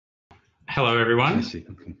Hello, everyone. I see.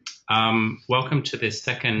 Okay. Welcome to this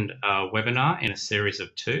second webinar in a series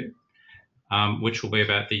of two, which will be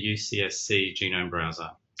about the UCSC Genome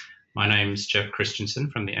Browser. My name is Jeff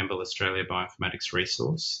Christensen from the EMBL Australia Bioinformatics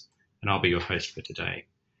Resource, and I'll be your host for today.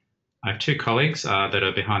 I have two colleagues that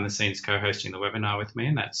are behind the scenes co-hosting the webinar with me,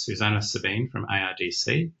 and that's Susanna Sabine from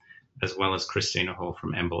ARDC, as well as Christina Hall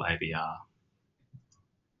from EMBL-ABR.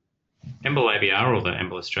 EMBL-ABR, or the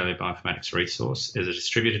EMBL Australia Bioinformatics Resource, is a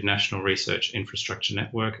distributed national research infrastructure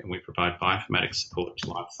network, and we provide bioinformatics support to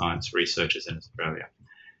life science researchers in Australia.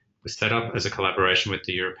 We're set up as a collaboration with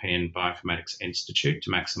the European Bioinformatics Institute to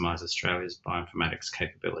maximise Australia's bioinformatics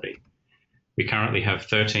capability. We currently have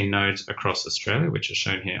 13 nodes across Australia, which are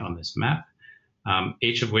shown here on this map,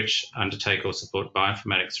 each of which undertake or support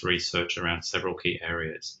bioinformatics research around several key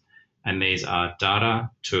areas. And these are data,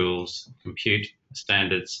 tools, compute,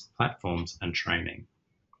 standards, platforms, and training.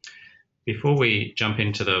 Before we jump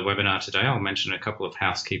into the webinar today, I'll mention a couple of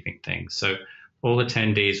housekeeping things. So all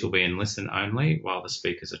attendees will be in listen only while the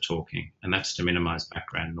speakers are talking, and that's to minimize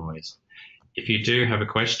background noise. If you do have a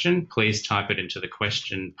question, please type it into the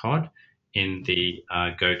question pod in the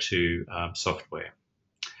GoTo software.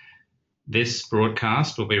 This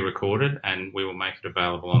broadcast will be recorded and we will make it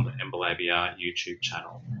available on the EMBL-ABR YouTube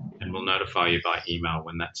channel, and we'll notify you by email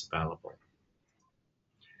when that's available.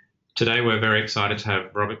 Today we're very excited to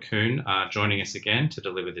have Robert Kuhn joining us again to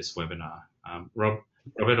deliver this webinar. Robert,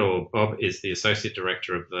 or Bob, is the Associate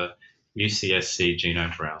Director of the UCSC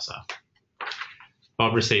Genome Browser.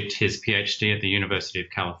 Bob received his PhD at the University of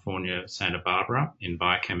California, Santa Barbara in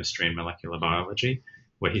biochemistry and molecular biology,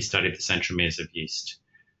 where he studied the centromeres of yeast.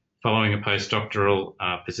 Following a postdoctoral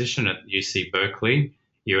position at UC Berkeley,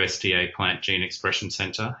 USDA Plant Gene Expression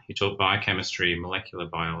Center, he taught biochemistry, molecular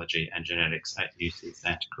biology, and genetics at UC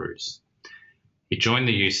Santa Cruz. He joined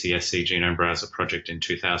the UCSC Genome Browser project in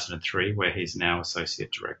 2003, where he's now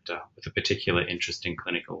Associate Director with a particular interest in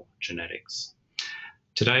clinical genetics.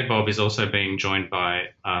 Today, Bob is also being joined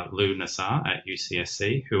by Lou Nassar at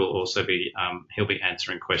UCSC, who will also be, he'll be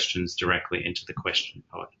answering questions directly into the question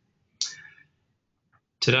pod.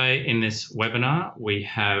 Today in this webinar, we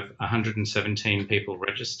have 117 people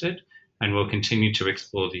registered, and we'll continue to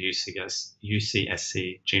explore the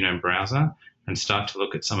UCSC Genome Browser and start to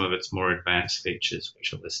look at some of its more advanced features,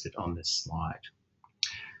 which are listed on this slide.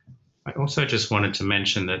 I also just wanted to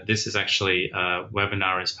mention that this is actually a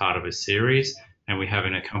webinar as part of a series, and we have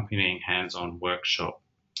an accompanying hands-on workshop.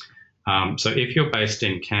 So if you're based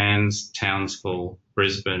in Cairns, Townsville,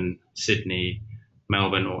 Brisbane, Sydney,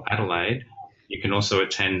 Melbourne, or Adelaide, you can also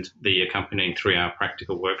attend the accompanying 3-hour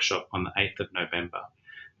practical workshop on the 8th of November.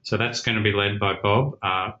 So that's going to be led by Bob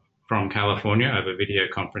from California over video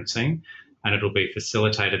conferencing, and it'll be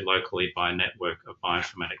facilitated locally by a network of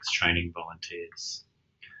bioinformatics training volunteers.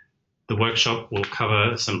 The workshop will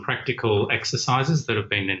cover some practical exercises that have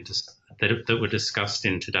been that were discussed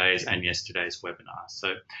in today's and yesterday's webinar.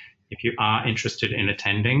 So if you are interested in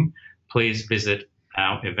attending, please visit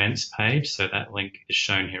our events page. So that link is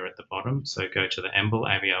shown here at the bottom. So go to the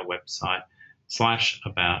EMBL-ABR website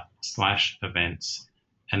 /about/events,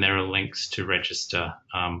 and there are links to register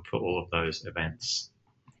for all of those events.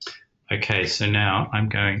 Okay, so now I'm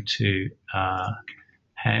going to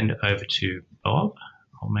hand over to Bob.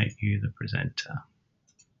 I'll make you the presenter.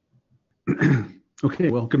 Okay,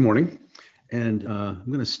 well, good morning. And I'm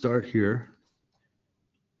going to start here.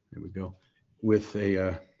 There we go. With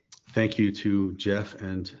a thank you to Jeff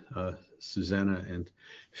and Susanna and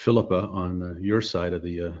Philippa on your side of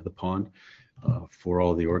the pond for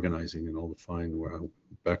all the organizing and all the fine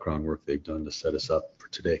background work they've done to set us up for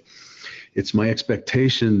today. It's my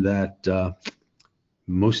expectation that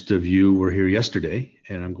most of you were here yesterday,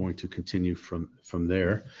 and I'm going to continue from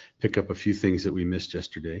there, pick up a few things that we missed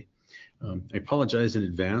yesterday. I apologize in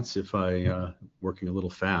advance if I working a little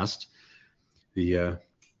fast. The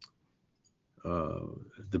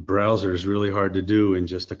browser is really hard to do in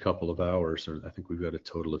just a couple of hours. Or I think we've got a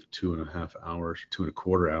total of 2.5 hours,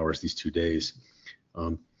 2.25 hours these 2 days.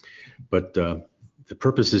 But the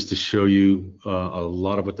purpose is to show you a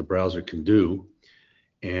lot of what the browser can do,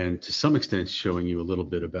 and to some extent showing you a little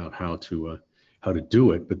bit about how to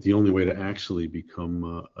do it. But the only way to actually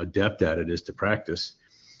become adept at it is to practice,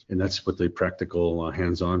 and that's what the practical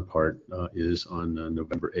hands-on part is on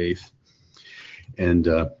November 8th. And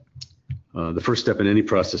the first step in any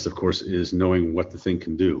process, of course, is knowing what the thing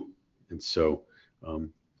can do. And so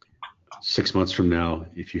 6 months from now,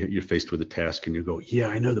 if you're faced with a task and you go, yeah,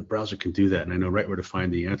 I know the browser can do that, and I know right where to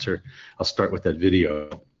find the answer, I'll start with that video.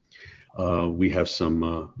 We have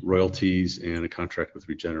some royalties and a contract with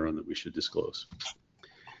Regeneron that we should disclose.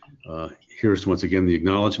 Here's once again the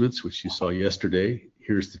acknowledgments, which you saw yesterday.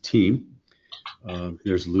 Here's the team.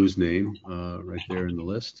 There's Lou's name right there in the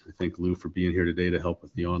list. I thank Lou for being here today to help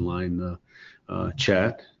with the online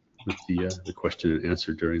chat with the question and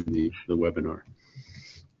answer during the webinar.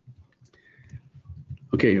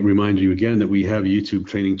 Okay, I remind you again that we have a YouTube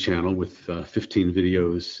training channel with 15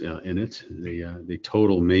 videos in it. They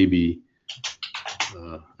total maybe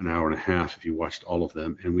an hour and a half if you watched all of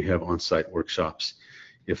them, and we have on-site workshops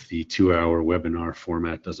if the 2-hour webinar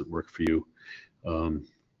format doesn't work for you.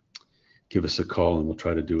 Give us a call and we'll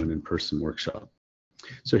try to do an in-person workshop.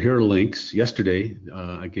 So here are links. Yesterday,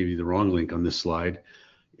 I gave you the wrong link on this slide.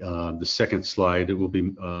 The second slide, it will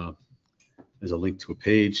be as a link to a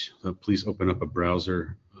page. Please open up a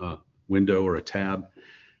browser window or a tab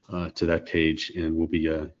to that page, and we'll be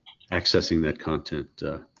accessing that content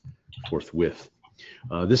forthwith.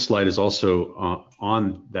 This slide is also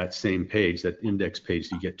on that same page, that index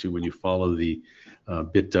page you get to when you follow the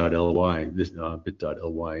bit.ly, this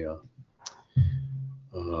bit.ly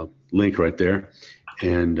link right there,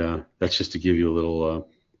 and that's just to give you a little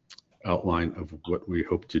outline of what we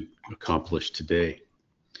hope to accomplish today.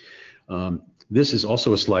 This is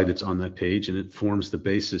also a slide that's on that page, and it forms the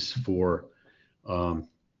basis for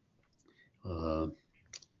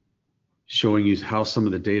showing you how some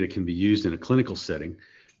of the data can be used in a clinical setting,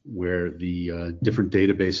 where the different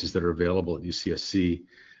databases that are available at UCSC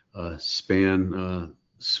span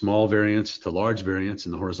small variants to large variants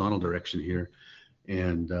in the horizontal direction here,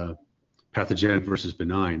 and pathogenic versus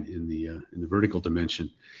benign in the vertical dimension.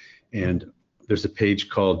 And there's a page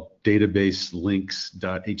called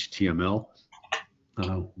databaselinks.html,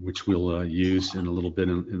 which we'll use in a little bit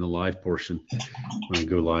in the live portion when I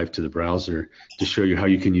go live to the browser, to show you how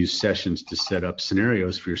you can use sessions to set up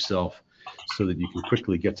scenarios for yourself so that you can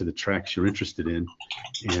quickly get to the tracks you're interested in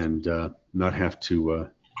and not have to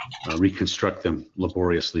reconstruct them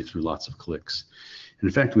laboriously through lots of clicks. And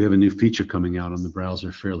in fact, we have a new feature coming out on the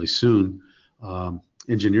browser fairly soon,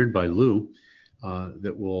 engineered by Lou,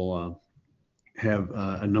 that will have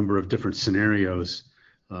a number of different scenarios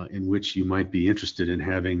in which you might be interested in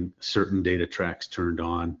having certain data tracks turned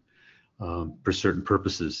on for certain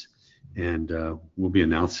purposes. And we'll be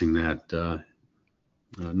announcing that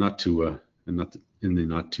not in the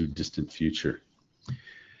not too distant future.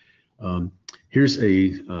 Here's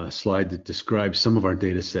a slide that describes some of our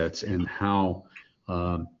data sets and how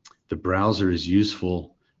the browser is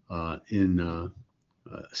useful in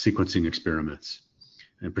sequencing experiments.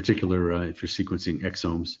 In particular, if you're sequencing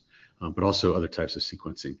exomes, but also other types of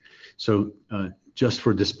sequencing. So just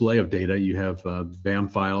for display of data, you have BAM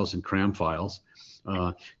files and CRAM files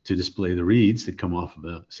to display the reads that come off of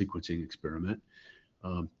a sequencing experiment.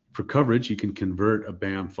 For coverage, you can convert a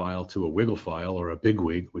BAM file to a wiggle file or a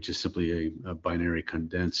bigwig, which is simply a binary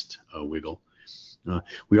condensed wiggle.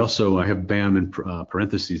 We also have BAM in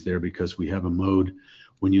parentheses there because we have a mode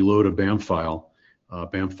when you load a BAM file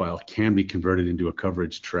can be converted into a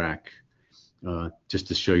coverage track, just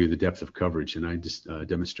to show you the depth of coverage, and I just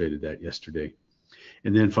demonstrated that yesterday.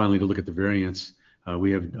 And then finally, to look at the variants,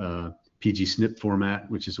 we have PG-SNP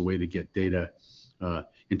format, which is a way to get data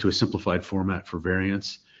into a simplified format for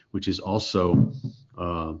variants, which is also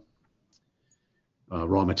raw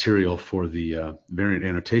material for the variant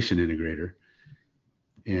annotation integrator,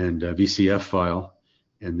 and VCF file,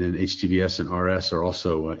 and then HTVS and RS are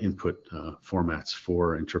also input formats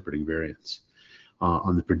for interpreting variants.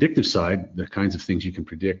 On the predictive side, the kinds of things you can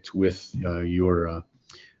predict with your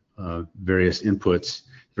various inputs,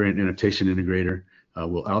 variant annotation integrator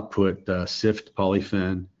will output SIFT,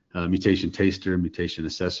 polyphen, mutation taster, mutation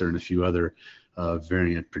assessor, and a few other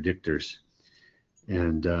variant predictors.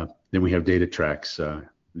 And then we have data tracks,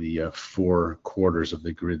 the 4 quarters of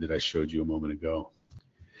the grid that I showed you a moment ago.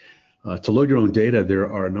 To load your own data,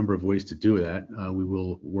 there are a number of ways to do that. We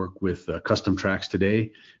will work with custom tracks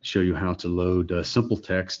today, show you how to load simple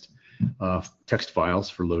text files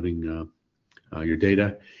for loading your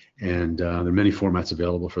data. And there are many formats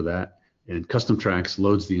available for that. And custom tracks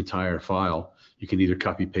loads the entire file. You can either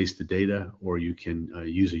copy paste the data, or you can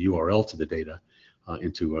use a URL to the data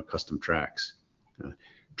into custom tracks.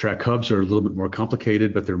 Track hubs are a little bit more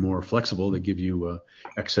complicated, but they're more flexible. They give you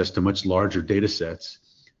access to much larger data sets.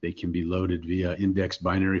 They can be loaded via indexed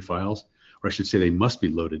binary files, or I should say they must be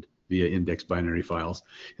loaded via indexed binary files.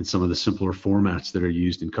 And some of the simpler formats that are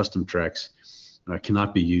used in custom tracks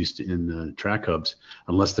cannot be used in track hubs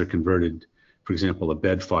unless they're converted, for example, a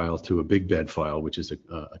bed file to a big bed file, which is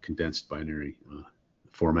a condensed binary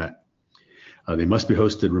format. They must be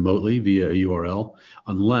hosted remotely via a URL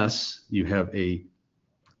unless you have a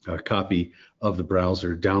copy of the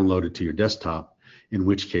browser downloaded to your desktop. in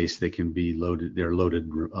which case they can be loaded. They're loaded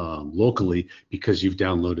locally because you've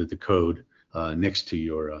downloaded the code next to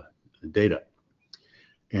your data.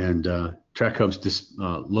 And TrackHubs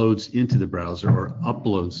loads into the browser or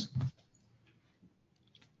uploads.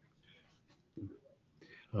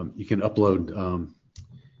 You can upload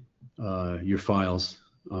your files,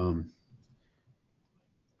 and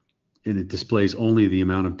it displays only the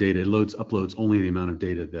amount of data. It uploads only the amount of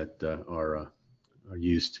data that are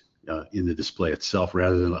used in the display itself,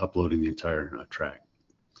 rather than uploading the entire track.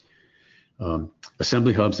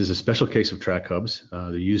 Assembly hubs is a special case of track hubs.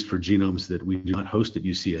 They're used for genomes that we do not host at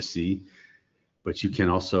UCSC, but you can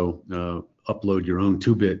also upload your own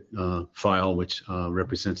 2-bit file, which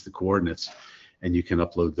represents the coordinates, and you can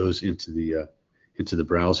upload those into the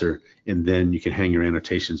browser, and then you can hang your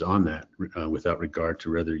annotations on that without regard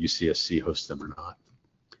to whether UCSC hosts them or not.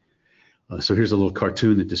 So here's a little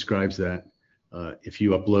cartoon that describes that. If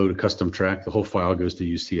you upload a custom track, the whole file goes to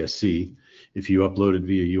UCSC. If you upload it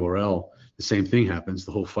via URL, the same thing happens.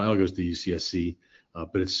 The whole file goes to UCSC,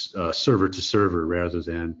 but it's server to server rather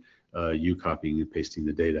than you copying and pasting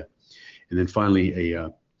the data. And then finally,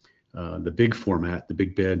 the big format, the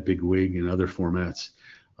big bed, big wig, and other formats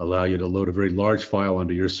allow you to load a very large file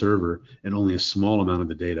onto your server, and only a small amount of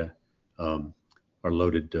the data are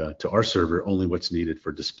loaded to our server, only what's needed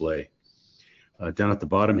for display. Down at the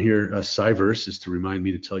bottom here, Cyverse is to remind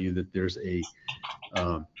me to tell you that there's a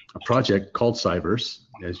project called Cyverse,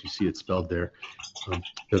 as you see it spelled there,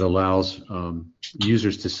 that allows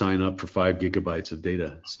users to sign up for 5 gigabytes of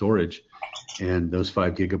data storage, and those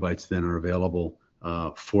 5 gigabytes then are available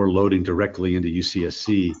for loading directly into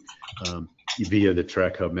UCSC via the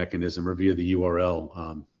TrackHub mechanism or via the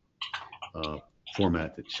URL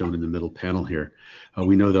format that's shown in the middle panel here.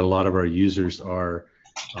 We know that a lot of our users are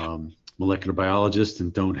molecular biologists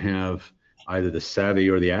and don't have either the savvy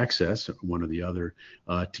or the access, one or the other,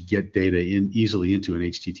 to get data easily into an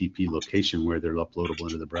HTTP location where they're uploadable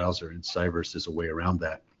into the browser, and Cyverse is a way around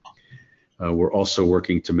that. We're also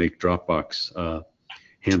working to make Dropbox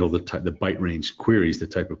handle the byte range queries, the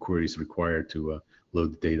type of queries required to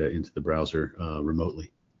load the data into the browser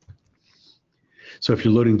remotely. So if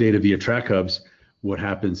you're loading data via TrackHubs, what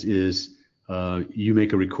happens is you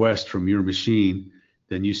make a request from your machine,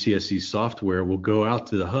 then UCSC software will go out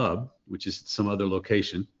to the hub, which is some other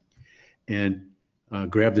location, and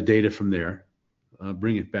grab the data from there,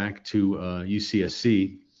 bring it back to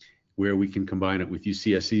UCSC, where we can combine it with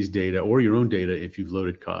UCSC's data or your own data if you've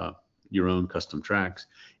loaded your own custom tracks.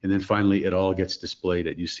 And then finally, it all gets displayed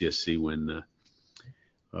at UCSC when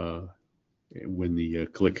the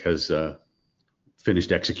click has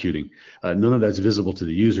finished executing. None of that's visible to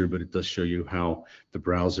the user, but it does show you how the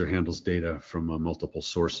browser handles data from multiple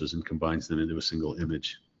sources and combines them into a single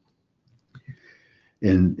image.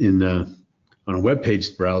 And on a web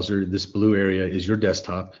page browser, this blue area is your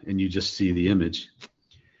desktop, and you just see the image.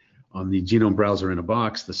 On the Genome Browser in a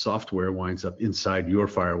box, the software winds up inside your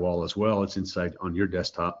firewall as well. It's inside on your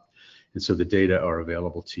desktop, and so the data are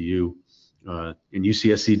available to you. And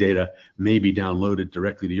UCSC data may be downloaded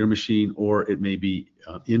directly to your machine, or it may be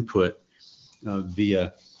input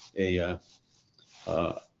via a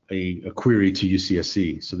query to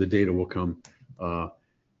UCSC. So the data will come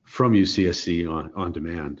from UCSC on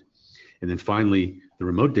demand. And then finally, the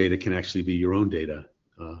remote data can actually be your own data.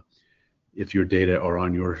 If your data are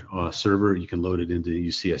on your server, you can load it into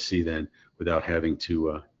UCSC then without having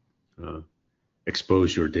to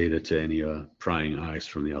expose your data to any prying eyes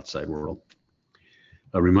from the outside world.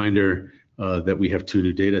 A reminder that we have 2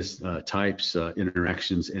 new data types,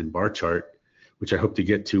 interactions and bar chart, which I hope to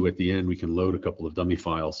get to at the end. We can load a couple of dummy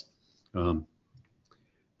files, not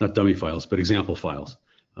dummy files, but example files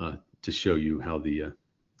to show you how the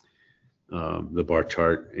bar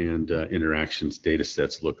chart and interactions data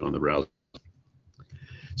sets look on the browser.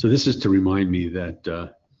 So this is to remind me that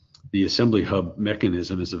the Assembly Hub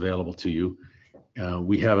mechanism is available to you.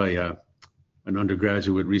 We have an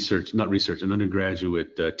undergraduate an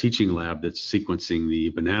undergraduate teaching lab that's sequencing the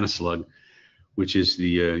banana slug, which is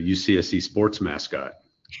the UCSC sports mascot.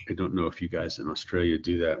 I don't know if you guys in Australia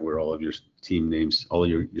do that, where all of your team names, all of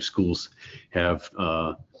your schools have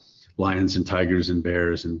lions and tigers and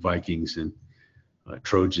bears and Vikings and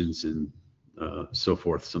Trojans and so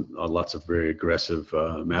forth. Lots of very aggressive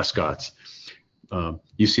mascots.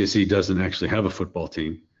 UCSC doesn't actually have a football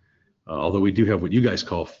team, although we do have what you guys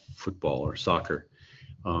call football or soccer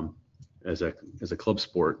as a club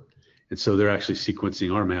sport. And so they're actually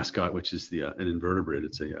sequencing our mascot, which is an invertebrate.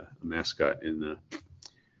 It's a mascot in a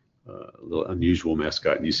little unusual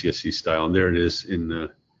mascot in UCSC style. And there it is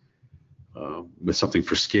with something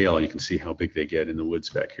for scale. You can see how big they get in the woods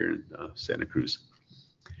back here in Santa Cruz.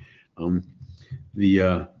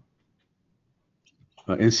 The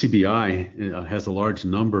NCBI has a large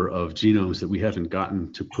number of genomes that we haven't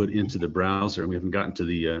gotten to put into the browser, and we haven't gotten to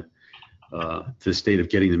the state of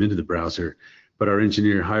getting them into the browser. But our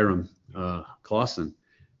engineer Hiram Clausen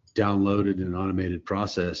downloaded in an automated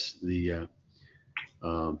process the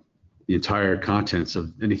entire contents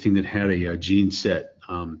of anything that had a gene set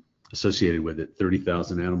associated with it,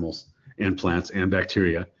 30,000 animals and plants and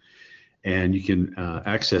bacteria. And you can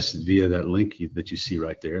access it via that link that you see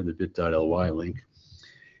right there, the bit.ly link.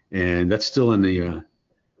 And that's still in the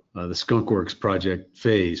Skunkworks project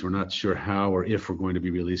phase. We're not sure how or if we're going to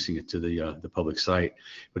be releasing it to the public site.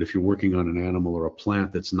 But if you're working on an animal or a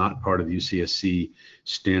plant that's not part of the UCSC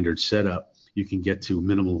standard setup, you can get to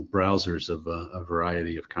minimal browsers of a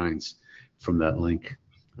variety of kinds from that link.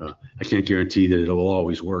 I can't guarantee that it'll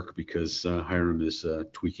always work because Hiram is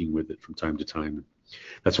tweaking with it from time to time.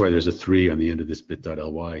 That's why there's a 3 on the end of this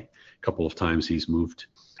bit.ly. A couple of times he's moved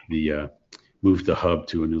the hub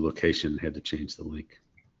to a new location and had to change the link.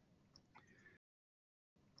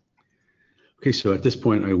 Okay, so at this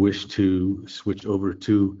point, I wish to switch over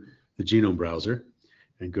to the Genome Browser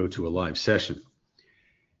and go to a live session.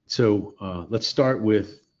 So let's start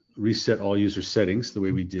with reset all user settings the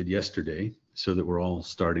way we did yesterday so that we're all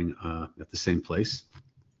starting at the same place.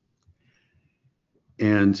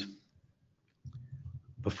 And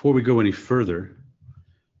before we go any further,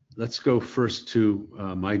 let's go first to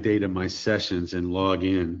my data, my sessions, and log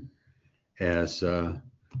in as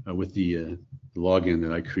with the login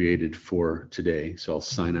that I created for today. So I'll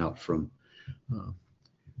sign out from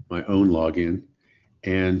my own login,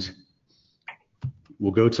 and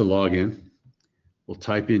we'll go to login. We'll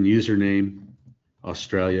type in username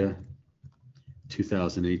Australia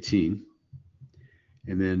 2018,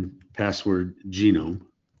 and then password genome.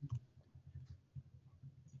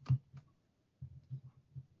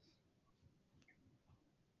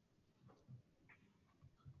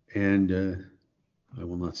 And I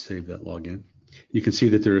will not save that login. You can see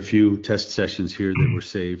that there are a few test sessions here that were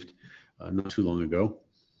saved not too long ago.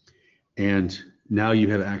 And now you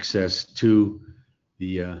have access to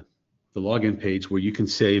the login page where you can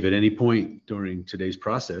save at any point during today's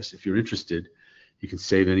process. If you're interested, you can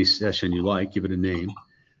save any session you like, give it a name.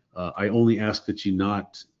 I only ask that you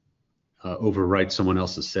not overwrite someone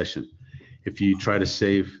else's session. If you try to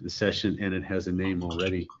save the session and it has a name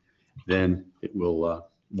already, then it will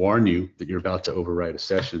warn you that you're about to overwrite a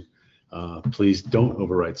session. Please don't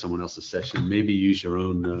overwrite someone else's session. Maybe use your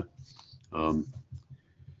own,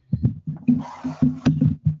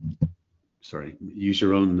 use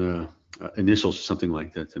your own initials or something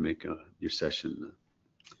like that to make your session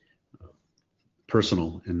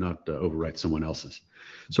personal and not overwrite someone else's.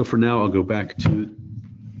 So for now, I'll go back to,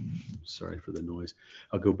 sorry for the noise.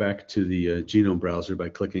 I'll go back to the Genome Browser by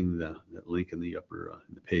clicking that link in the upper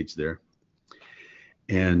in the page there.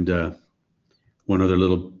 And one other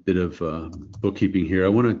little bit of bookkeeping here. I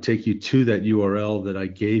want to take you to that URL that I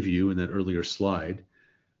gave you in that earlier slide.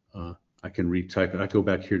 I can retype it. I go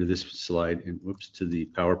back here to this slide and whoops to the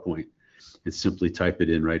PowerPoint and simply type it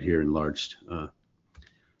in right here in large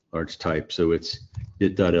type. So it's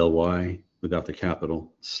bit.ly without the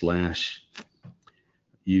capital /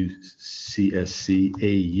 UCSC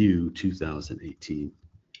AU 2018.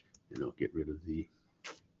 And I'll get rid of the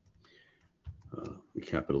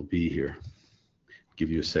capital B here. Give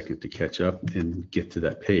you a second to catch up and get to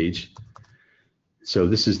that page. So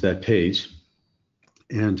this is that page.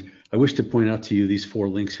 And I wish to point out to you these 4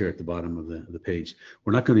 links here at the bottom of the page.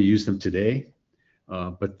 We're not going to use them today,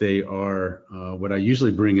 but they are what I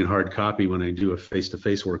usually bring in hard copy when I do a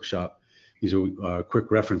face-to-face workshop. These are quick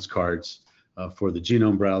reference cards for the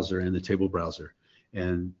Genome Browser and the Table Browser,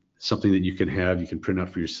 and something that you can print out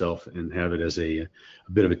for yourself and have it as a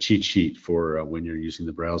bit of a cheat sheet for when you're using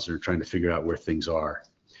the browser, trying to figure out where things are.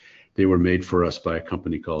 They were made for us by a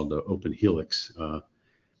company called Open Helix,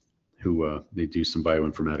 who they do some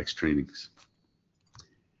bioinformatics trainings.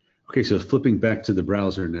 Okay, so flipping back to the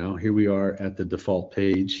browser now, here we are at the default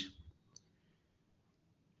page.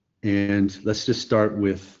 And let's just start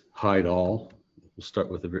with hide all. We'll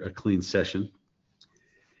start with a clean session.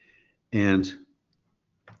 And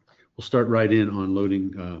we'll start right in on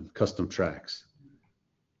loading custom tracks.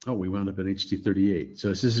 Oh, we wound up at HT38. So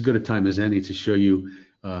this is as good a time as any to show you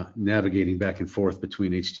navigating back and forth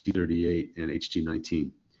between HT38 and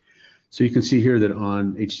HT19. So you can see here that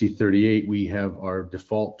on HT38 we have our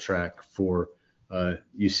default track for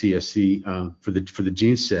UCSC for the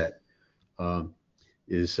gene set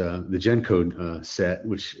is the GenCode set,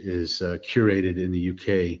 which is curated in the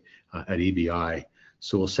UK at EBI.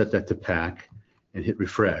 So we'll set that to pack and hit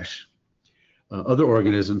refresh. Other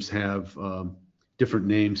organisms have different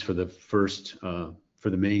names for the first, for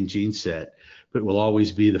the main gene set, but it will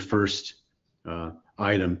always be the first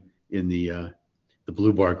item in the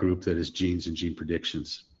blue bar group that is genes and gene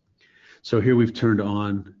predictions. So here we've turned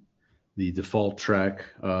on the default track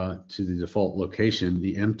to the default location,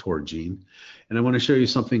 the mTOR gene. And I want to show you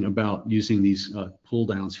something about using these pull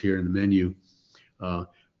downs here in the menu.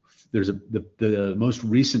 There's the most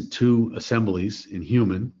recent 2 assemblies in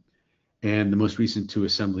human and the most recent 2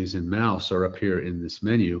 assemblies in mouse are up here in this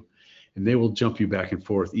menu, and they will jump you back and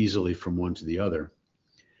forth easily from one to the other.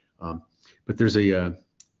 But there's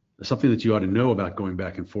something that you ought to know about going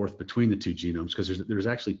back and forth between the 2 genomes, because there's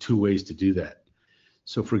actually 2 ways to do that.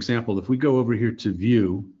 So for example, if we go over here to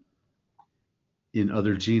view in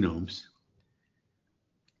other genomes,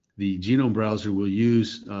 the genome browser will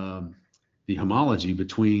use the homology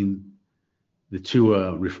between the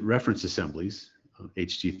 2 reference assemblies,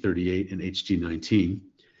 HG38 and HG19.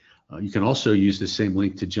 You can also use the same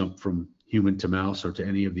link to jump from human to mouse or to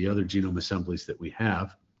any of the other genome assemblies that we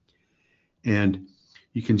have. And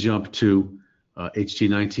you can jump to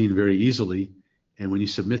HG19 very easily. And when you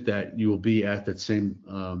submit that, you will be at that same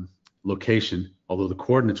location, although the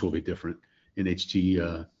coordinates will be different in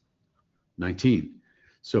HG19.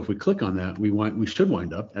 So if we click on that, we should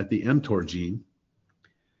wind up at the mTOR gene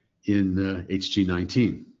in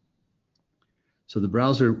HG19. So the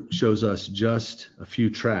browser shows us just a few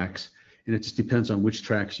tracks, and it just depends on which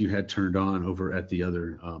tracks you had turned on over at the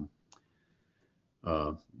other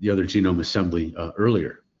genome assembly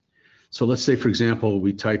earlier. So let's say, for example,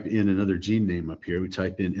 we type in another gene name up here. We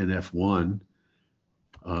type in NF1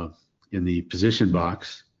 in the position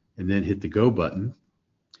box and then hit the go button.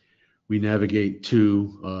 We navigate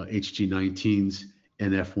to HG19's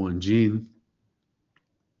NF1 gene,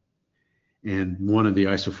 and one of the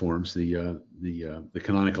isoforms, the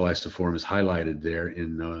canonical isoform, is highlighted there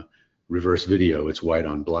in reverse video. It's white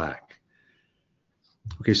on black.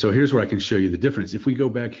 Okay, so here's where I can show you the difference. If we go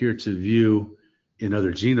back here to view in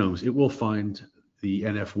other genomes, it will find the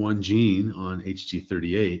NF1 gene on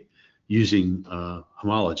HG38 using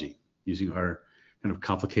homology, using our kind of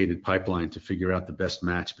complicated pipeline to figure out the best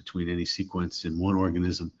match between any sequence in one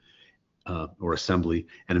organism or assembly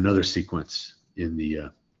and another sequence in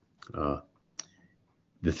the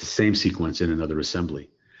same sequence in another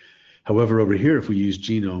assembly. However, over here, if we use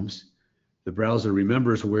genomes, the browser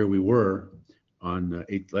remembers where we were on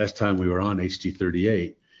last time we were on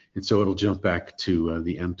HG38, and so it'll jump back to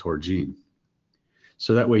the mTOR gene.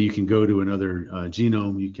 So that way you can go to another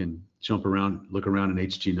genome, you can jump around, look around in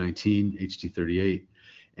HG19, HG38,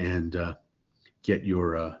 and get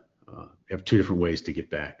your, have 2 different ways to get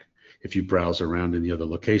back. If you browse around in the other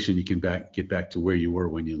location, you can get back to where you were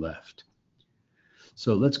when you left.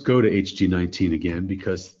 So let's go to HG19 again,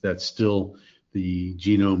 because that's still the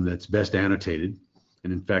genome that's best annotated.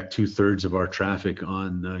 And in fact, 2/3 of our traffic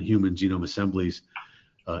on human genome assemblies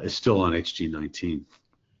is still on HG19.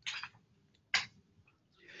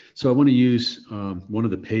 So I want to use one of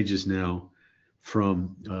the pages now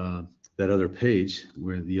from that other page,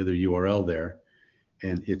 where the other URL there,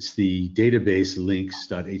 and it's the database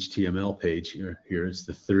links.html page here. It's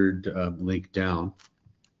the 3rd link down.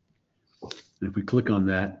 And if we click on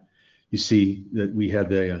that, you see that we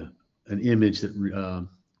have an image that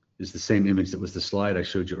is the same image that was the slide I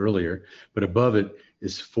showed you earlier, but above it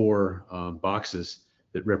is 4 boxes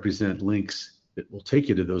that represent links that will take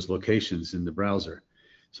you to those locations in the browser.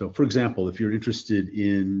 So for example, if you're interested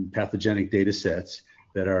in pathogenic data sets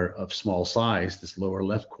that are of small size, this lower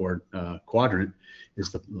left quadrant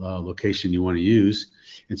is the location you want to use.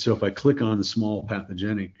 And so if I click on the small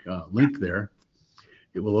pathogenic link there,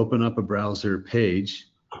 it will open up a browser page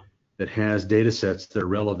that has data sets that are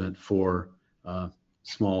relevant for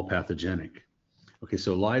small pathogenic. Okay,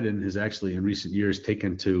 so Leiden has actually in recent years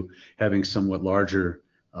taken to having somewhat larger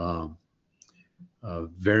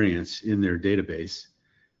variants in their database.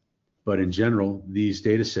 But in general, these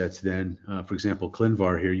data sets then, for example,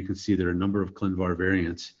 ClinVar here, you can see there are a number of ClinVar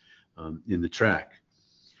variants in the track.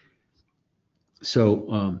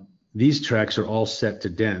 So these tracks are all set to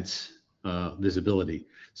dense visibility.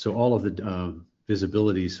 So all of the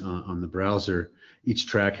visibilities on the browser, each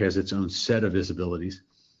track has its own set of visibilities.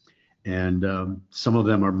 And some of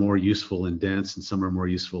them are more useful in dense, and some are more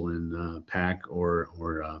useful in pack or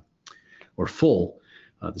full.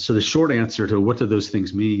 So the short answer to what do those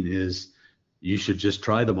things mean is you should just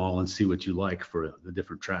try them all and see what you like for the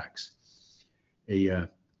different tracks. A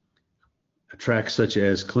track such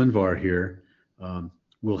as ClinVar here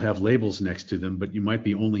will have labels next to them, but you might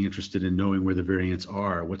be only interested in knowing where the variants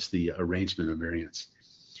are. What's the arrangement of variants?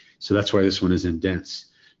 So that's why this one is in dense.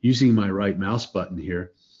 using my right mouse button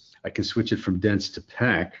here, I can switch it from dense to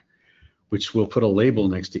pack, which will put a label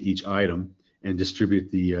next to each item and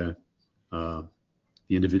distribute the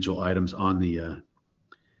individual items on the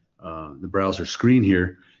browser screen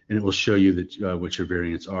here, and it will show you that what your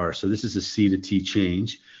variants are. So this is a C to T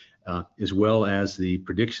change, as well as the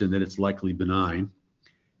prediction that it's likely benign,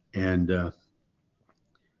 and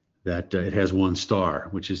that it has 1 star,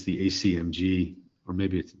 which is the ACMG, or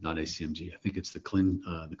maybe it's not ACMG. I think it's the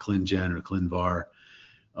ClinGen or ClinVar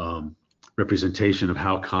representation of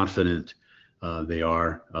how confident they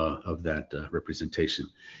are of that representation.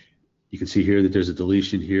 You can see here that there's a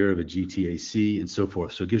deletion here of a GTAC and so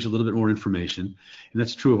forth. So it gives you a little bit more information. And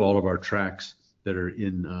that's true of all of our tracks that are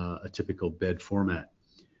in a typical bed format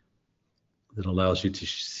that allows you to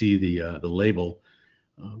see the label.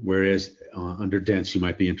 Whereas under dense, you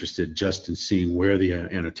might be interested just in seeing where the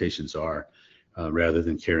annotations are rather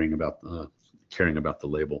than caring about the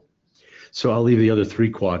label. So I'll leave the other 3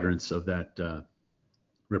 quadrants of that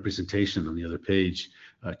representation on the other page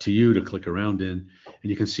to you to click around in, and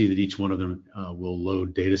you can see that each one of them will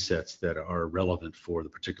load data sets that are relevant for the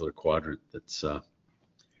particular quadrant that's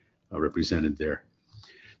represented there.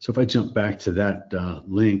 So if I jump back to that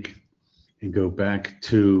link and go back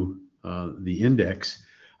to the index,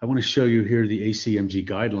 I want to show you here the ACMG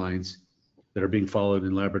guidelines that are being followed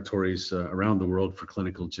in laboratories around the world for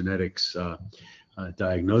clinical genetics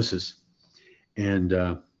diagnosis.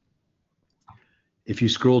 And if you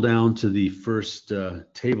scroll down to the first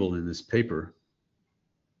table in this paper,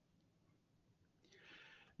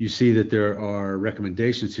 you see that there are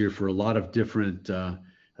recommendations here for a lot of different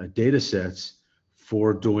data sets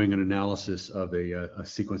for doing an analysis of a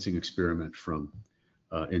sequencing experiment from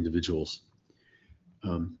individuals.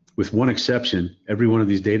 With one exception, every one of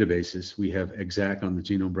these databases, we have EXAC on the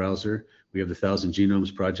Genome Browser, we have the 1000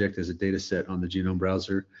 Genomes Project as a data set on the Genome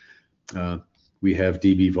Browser, we have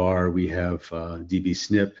DBVAR, we have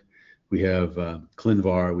DBSNP, we have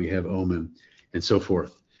ClinVar, we have OMIM, and so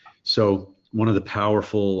forth. So one of the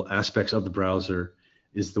powerful aspects of the browser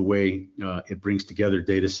is the way it brings together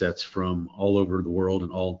data sets from all over the world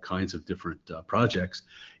and all kinds of different projects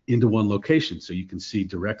into one location. So you can see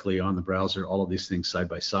directly on the browser all of these things side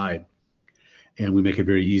by side. And we make it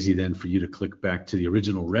very easy then for you to click back to the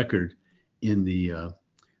original record in the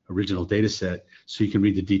original data set so you can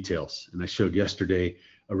read the details. And I showed yesterday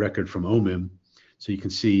a record from OMIM. So you can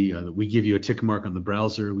see that we give you a tick mark on the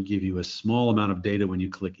browser. We give you a small amount of data when you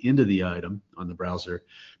click into the item on the browser,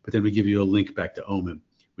 but then we give you a link back to OMIM,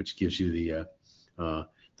 which gives you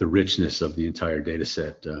the richness of the entire data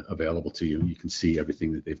set available to you. You can see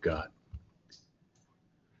everything that they've got.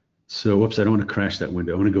 So, whoops, I don't want to crash that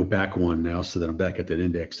window. I want to go back one now so that I'm back at that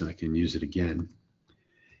index and I can use it again.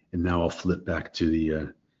 And now I'll flip back to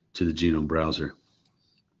the Genome Browser.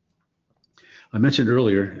 I mentioned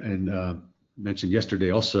earlier and mentioned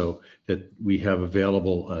yesterday also that we have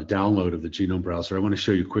available a download of the Genome Browser. I want to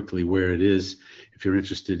show you quickly where it is if you're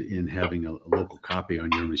interested in having a local copy on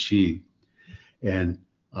your machine. And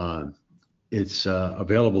it's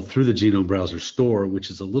available through the Genome Browser store, which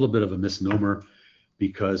is a little bit of a misnomer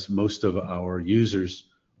because most of our users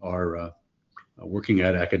are working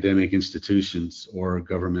at academic institutions or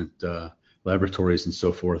government laboratories and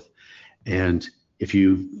so forth. And if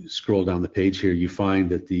you scroll down the page here, you find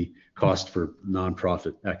that the cost for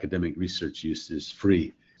nonprofit academic research use is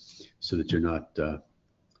free, so that you're not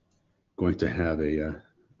going to have a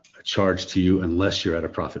charge to you unless you're at a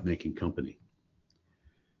profit-making company.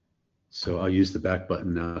 So I'll use the back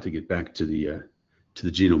button now to get back to the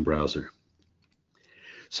Genome Browser.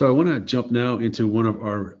 So I want to jump now into one of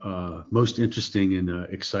our most interesting and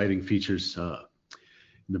exciting features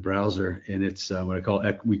in the browser, and it's what I call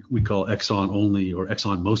we call exon only or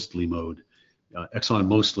exon mostly mode. Exon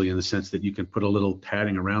mostly in the sense that you can put a little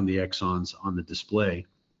padding around the exons on the display,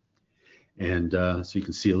 and so you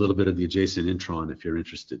can see a little bit of the adjacent intron if you're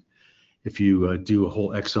interested. If you do a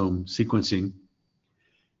whole exome sequencing,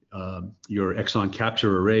 your exon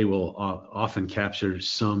capture array will often capture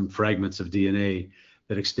some fragments of DNA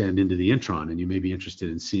that extend into the intron, and you may be interested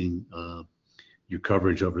in seeing your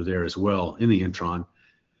coverage over there as well in the intron.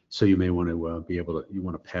 So you may want to be able to, you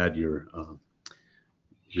want to pad your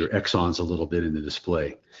exons a little bit in the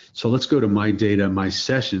display. So let's go to My Data, My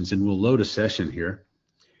Sessions, and we'll load a session here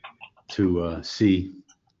to see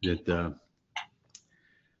that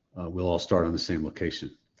we'll all start on the same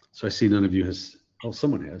location. So I see none of you has, oh,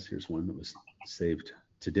 someone has. Here's one that was saved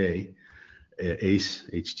today, ACE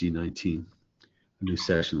HG19. A new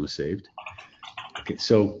session was saved. Okay,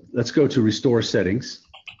 so let's go to Restore Settings.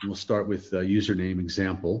 We'll start with username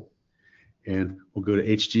example, and we'll go to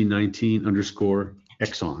HG19_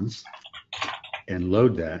 exons and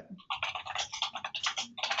load that.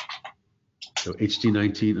 So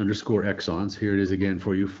HD19 underscore exons, here it is again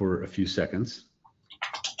for you for a few seconds.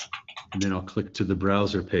 And then I'll click to the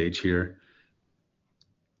browser page here.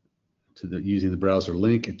 Using the browser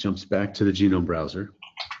link, it jumps back to the genome browser.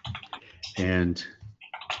 And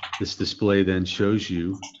this display then shows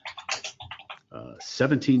you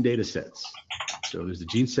 17 data sets. So there's the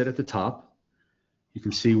gene set at the top. You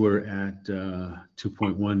can see we're at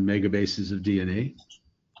 2.1 megabases of DNA.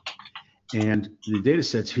 And the data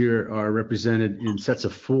sets here are represented in sets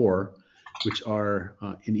of 4, which are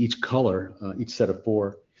in each color. Each set of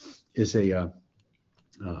 4 is a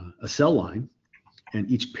cell line, and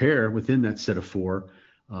each pair within that set of 4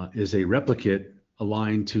 is a replicate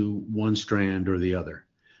aligned to one strand or the other.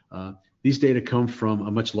 These data come from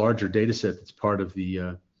a much larger data set that's part of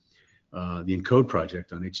the ENCODE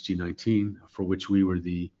project on HG19, for which we were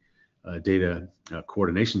the data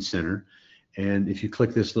coordination center. And if you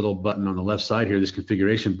click this little button on the left side here, this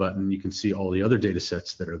configuration button, you can see all the other data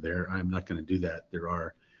sets that are there. I'm not going to do that. There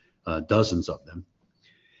are dozens of them.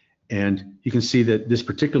 And you can see that this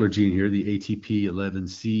particular gene here, the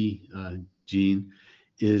ATP11C gene,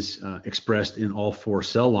 is expressed in all 4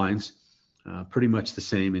 cell lines, pretty much the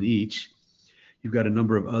same in each. You've got a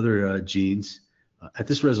number of other genes. At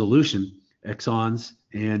this resolution, exons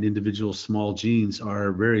and individual small genes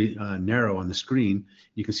are very narrow on the screen.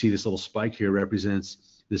 You can see this little spike here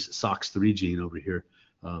represents this SOX3 gene over here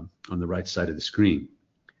on the right side of the screen.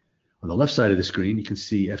 On the left side of the screen, you can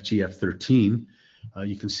see FGF13.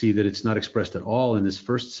 You can see that it's not expressed at all in this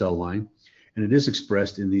first cell line, and it is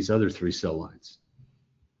expressed in these other 3 cell lines.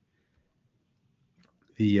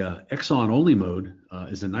 The exon-only mode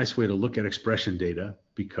is a nice way to look at expression data,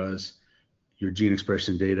 because your gene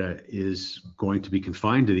expression data is going to be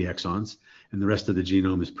confined to the exons, and the rest of the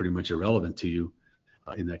genome is pretty much irrelevant to you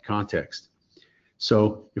in that context.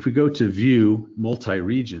 So if we go to view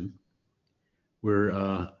multi-region,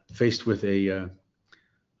 we're faced with a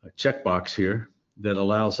checkbox here that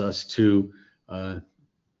allows us to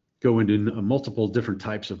go into multiple different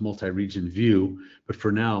types of multi-region view. But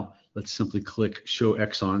for now, let's simply click Show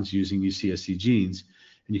Exons using UCSC Genes.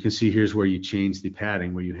 And you can see here's where you change the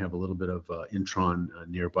padding, where you have a little bit of intron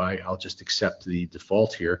nearby. I'll just accept the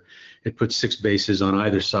default here. It puts 6 bases on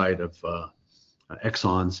either side of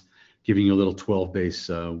exons, giving you a little 12 base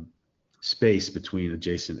space between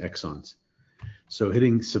adjacent exons. So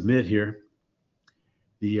hitting Submit here,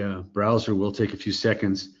 the browser will take a few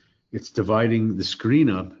seconds. It's dividing the screen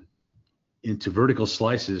up into vertical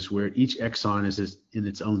slices where each exon is in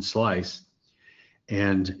its own slice,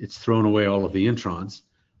 and it's thrown away all of the introns.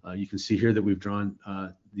 You can see here that we've drawn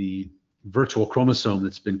the virtual chromosome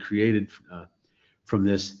that's been created from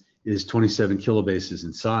this is 27 kilobases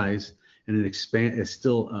in size, and it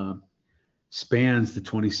still spans the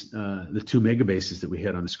 2 megabases that we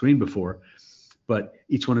had on the screen before. But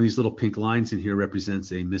each one of these little pink lines in here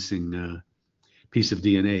represents a missing piece of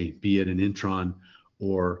DNA, be it an intron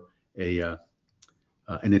or an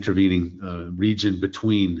intervening region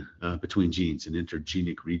between genes, an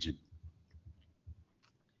intergenic region.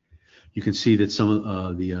 You can see that some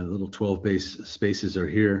of the little 12 base spaces are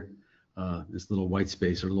here. This little white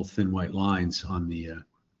space or little thin white lines on the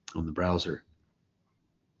browser.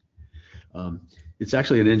 It's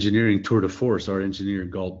actually an engineering tour de force. Our engineer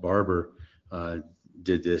Galt Barber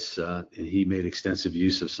did this, and he made extensive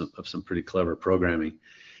use of some pretty clever programming.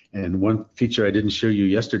 And one feature I didn't show you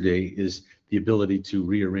yesterday is the ability to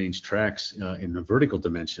rearrange tracks in the vertical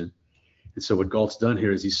dimension. And so what Galt's done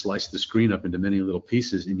here is he sliced the screen up into many little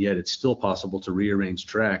pieces, and yet it's still possible to rearrange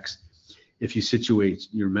tracks. If you situate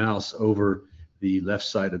your mouse over the left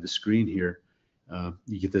side of the screen here,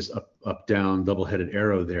 you get this up, down, double-headed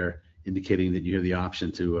arrow there, indicating that you have the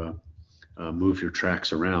option to move your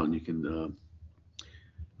tracks around. You can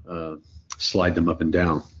slide them up and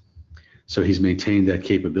down. So he's maintained that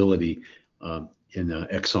capability in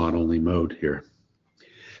exon-only mode here.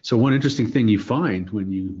 So one interesting thing you find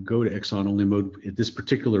when you go to exon-only mode at this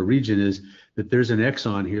particular region is that there's an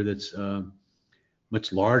exon here that's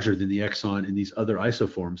much larger than the exon in these other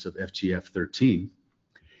isoforms of FGF13.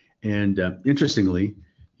 And interestingly,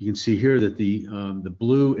 you can see here that the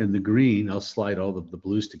blue and the green, I'll slide all of the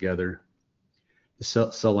blues together, the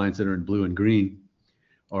cell lines that are in blue and green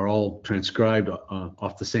are all transcribed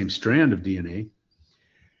off the same strand of DNA.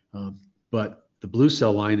 But the blue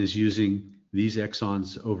cell line is using these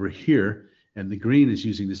exons over here, and the green is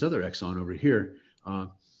using this other exon over here,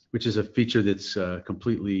 which is a feature that's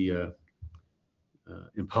completely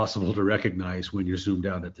impossible to recognize when you're zoomed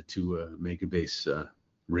out at the 2 megabase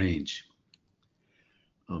range.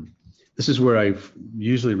 This is where I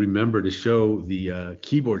usually remember to show the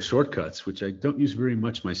keyboard shortcuts, which I don't use very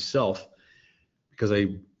much myself because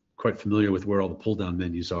I'm quite familiar with where all the pull-down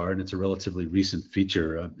menus are, and it's a relatively recent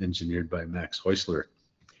feature engineered by Max Heusler.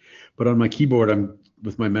 But on my keyboard, I'm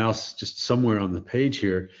with my mouse just somewhere on the page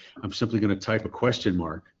here, I'm simply going to type a question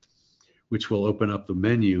mark, which will open up the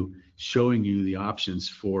menu showing you the options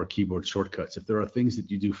for keyboard shortcuts. If there are things that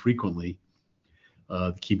you do frequently,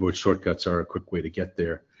 the keyboard shortcuts are a quick way to get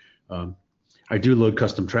there. I do load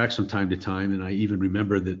custom tracks from time to time, and I even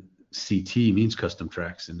remember that CT means custom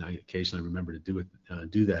tracks, and I occasionally remember to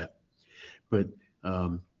do that. But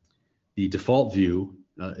the default view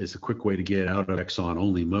is a quick way to get out of exon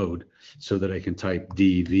only mode so that I can type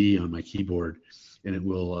DV on my keyboard and it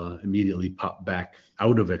will immediately pop back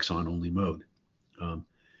out of exon only mode.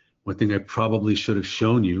 One thing I probably should have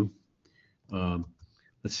shown you,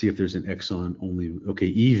 let's see if there's an exon only. Okay,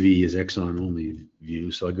 EV is exon only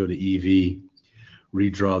view. So I go to EV,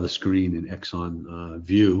 redraw the screen in exon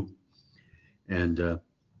view, and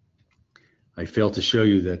I failed to show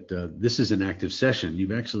you that this is an active session.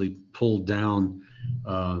 You've actually pulled down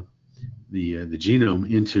the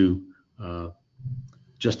genome into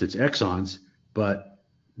just its exons, but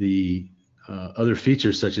the other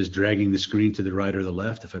features such as dragging the screen to the right or the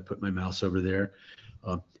left, if I put my mouse over there,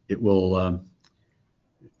 it will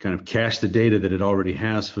kind of cache the data that it already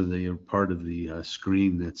has for the part of the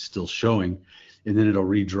screen that's still showing, and then it'll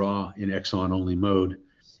redraw in exon only mode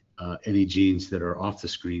any genes that are off the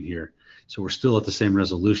screen here. So we're still at the same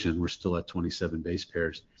resolution. We're still at 27 base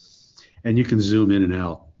pairs. And you can zoom in and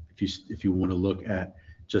out if you want to look at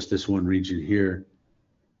just this one region here.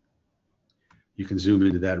 You can zoom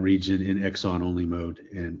into that region in exon only mode,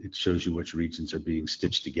 and it shows you which regions are being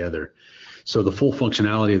stitched together. So the full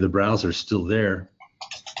functionality of the browser is still there,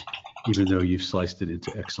 even though you've sliced it into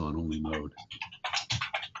exon only mode.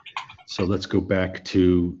 So let's go back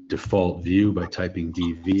to default view by typing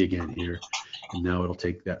DV again here. And now it'll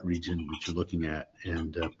take that region that you're looking at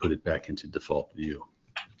and put it back into default view.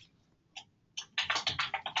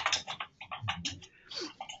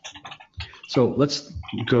 So let's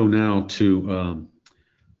go now to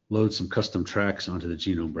load some custom tracks onto the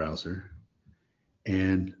Genome Browser.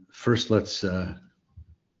 And first let's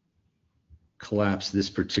collapse this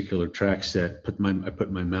particular track set. I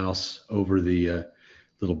put my mouse over the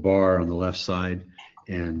little bar on the left side,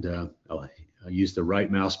 and I'll use the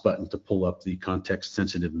right mouse button to pull up the context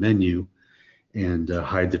sensitive menu and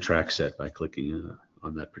hide the track set by clicking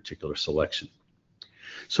on that particular selection.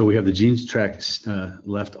 So we have the genes track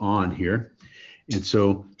left on here. And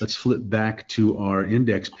so let's flip back to our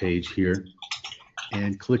index page here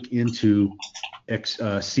and click into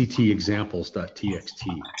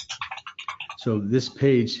ctexamples.txt. So this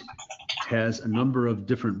page has a number of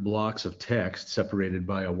different blocks of text separated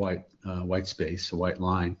by a white space, a white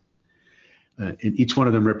line. And each one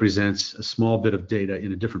of them represents a small bit of data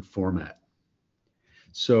in a different format.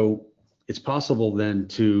 So it's possible then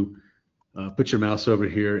to put your mouse over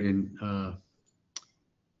here and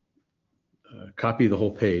copy the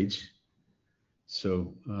whole page.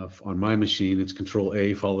 So on my machine, it's Control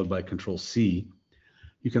A followed by Control C.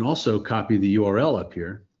 You can also copy the URL up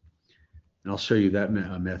here, and I'll show you that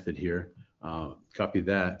method here. Copy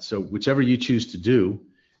that. So whichever you choose to do,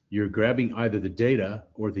 you're grabbing either the data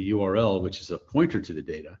or the URL, which is a pointer to the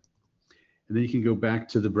data. And then you can go back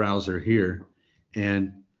to the browser here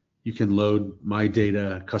and you can load My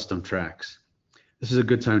Data Custom Tracks. This is a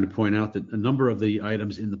good time to point out that a number of the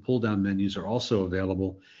items in the pull-down menus are also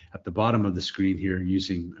available at the bottom of the screen here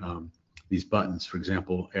using these buttons. For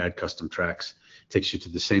example, Add Custom Tracks takes you to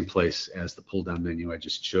the same place as the pull-down menu I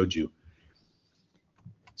just showed you.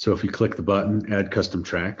 So if you click the button, Add Custom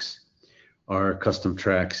Tracks, our Custom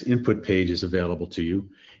Tracks input page is available to you,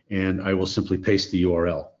 and I will simply paste the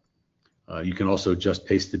URL. You can also just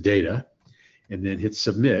paste the data and then hit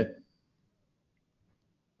Submit.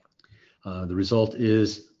 The result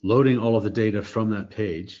is loading all of the data from that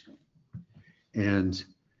page, and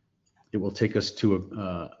it will take us to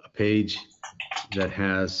a page that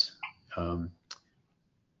has a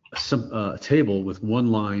table with one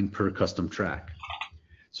line per custom track.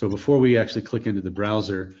 So before we actually click into the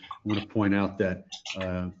browser, I want to point out that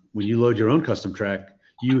when you load your own custom track,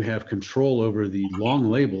 you have control over the long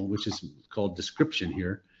label, which is called description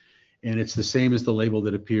here, and it's the same as the label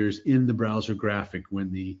that appears in the browser graphic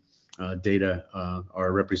when the data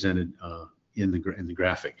are represented in the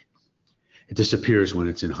graphic. It disappears when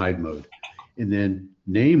it's in hide mode. And then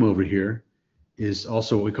name over here is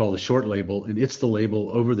also what we call the short label, and it's the label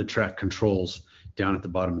over the track controls down at the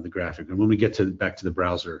bottom of the graphic. And when we get back to the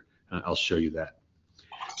browser, I'll show you that.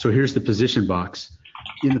 So here's the position box.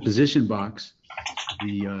 in the position box,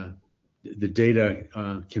 the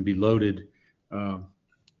data can be loaded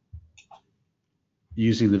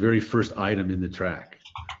using the very first item in the track.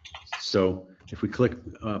 So if we click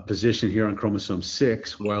position here on chromosome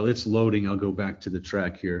 6, while it's loading, I'll go back to the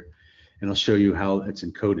track here and I'll show you how it's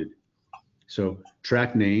encoded. So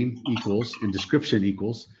track name equals and description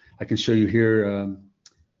equals. I can show you here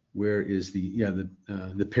where is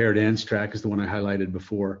the paired ends track is the one I highlighted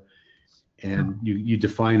before. And you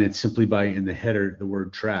define it simply by in the header, the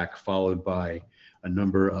word track followed by a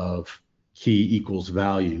number of key equals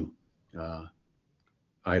value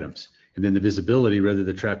items. And then the visibility, whether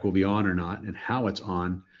the track will be on or not, and how it's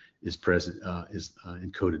on is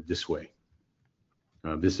encoded this way.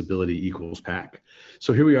 Visibility equals pack.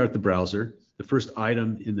 So here we are at the browser. The first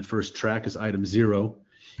item in the first track is item 0,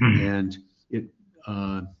 and it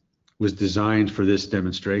was designed for this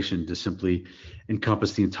demonstration to simply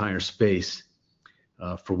encompass the entire space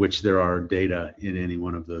for which there are data in any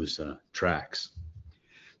one of those tracks.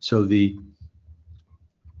 So the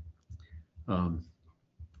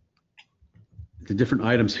different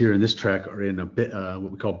items here in this track are in a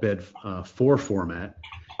what we call bed 4 format.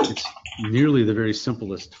 It's nearly the very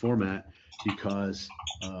simplest format because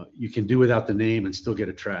you can do without the name and still get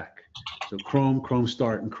a track. So Chrome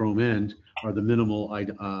start, and Chrome end are the minimal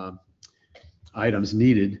items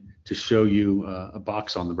needed to show you a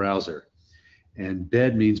box on the browser. And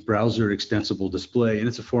bed means browser extensible display, and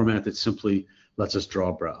it's a format that simply lets us draw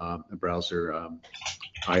a browser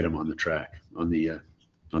item on the track on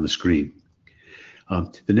the screen.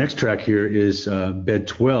 The next track here is bed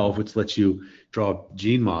 12, which lets you draw a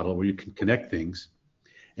gene model where you can connect things.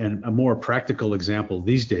 And a more practical example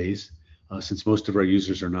these days, since most of our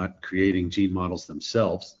users are not creating gene models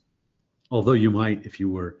themselves, although you might if you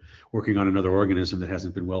were working on another organism that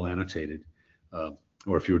hasn't been well annotated,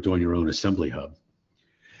 or if you were doing your own assembly hub.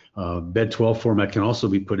 Bed 12 format can also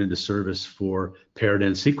be put into service for paired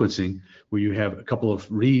end sequencing, where you have a couple of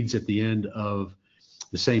reads at the end of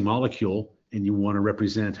the same molecule, and you want to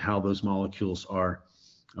represent how those molecules are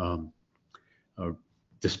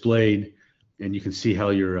displayed, and you can see how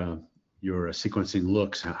your sequencing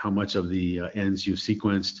looks, how much of the ends you've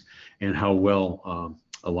sequenced, and how well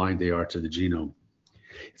aligned they are to the genome.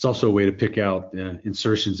 It's also a way to pick out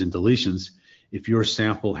insertions and deletions. If your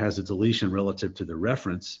sample has a deletion relative to the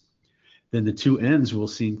reference, then the two ends will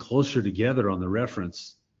seem closer together on the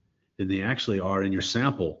reference than they actually are in your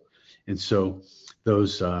sample. And so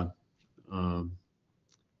those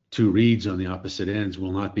two reads on the opposite ends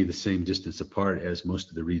will not be the same distance apart as most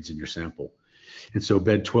of the reads in your sample. And so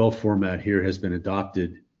bed 12 format here has been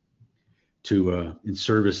adopted to in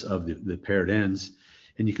service of the paired ends.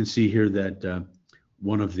 And you can see here that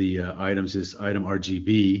one of the items is item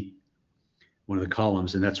RGB, one of the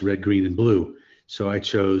columns, and that's red, green, and blue. So I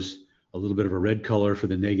chose a little bit of a red color for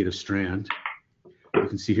the negative strand. You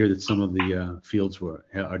can see here that some of the fields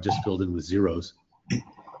are just filled in with zeros.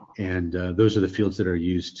 And those are the fields that are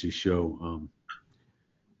used to show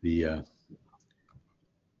the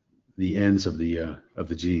ends of the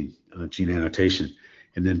gene annotation.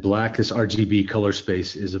 And then black, this RGB color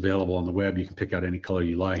space is available on the web. You can pick out any color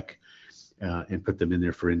you like and put them in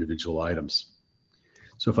there for individual items.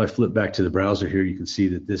 So if I flip back to the browser here, you can see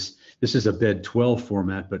that this is a bed 12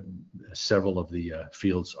 format, but several of the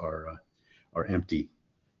fields are empty.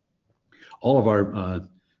 All of our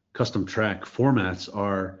custom track formats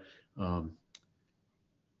are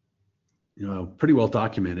pretty well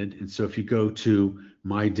documented. And so if you go to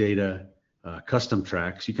My Data Custom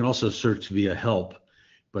Tracks, you can also search via help,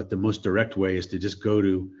 but the most direct way is to just go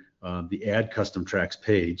to the Add Custom Tracks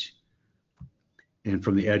page. And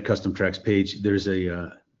from the Add Custom Tracks page, there's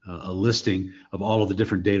a listing of all of the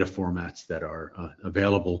different data formats that are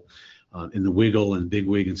available in the Wiggle and Big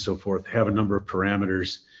Wig and so forth. Have a number of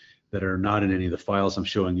parameters that are not in any of the files I'm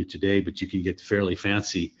showing you today, but you can get fairly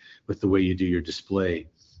fancy with the way you do your display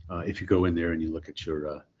if you go in there and you look at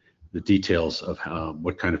the details of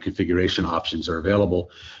what kind of configuration options are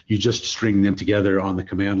available. You just string them together on the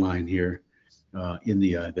command line here in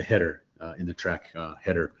the header, in the track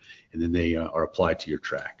header, and then they are applied to your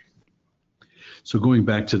track. So going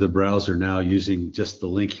back to the browser now, using just the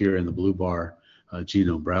link here in the blue bar,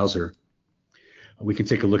 Genome Browser, we can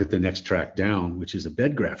take a look at the next track down, which is a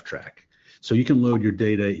bed graph track. So you can load your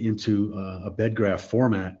data into a bed graph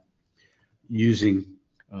format using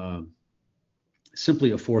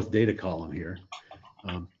simply a fourth data column here,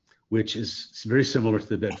 which is very similar to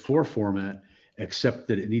the bed 4 format, except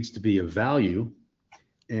that it needs to be a value,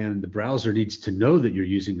 and the browser needs to know that you're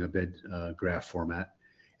using a bed graph format.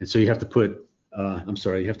 And so you have to put,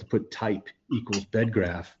 you have to put type equals bed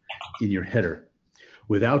graph in your header.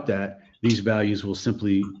 Without that, these values will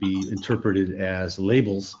simply be interpreted as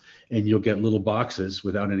labels, and you'll get little boxes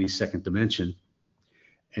without any second dimension.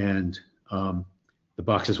 And the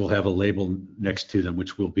boxes will have a label next to them,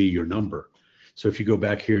 which will be your number. So if you go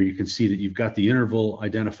back here, you can see that you've got the interval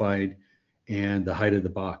identified and the height of the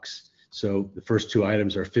box. So the first two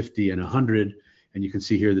items are 50 and 100, and you can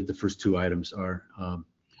see here that the first two items are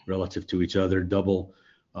relative to each other, double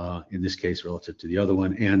in this case relative to the other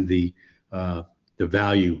one, and the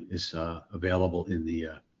value is available in the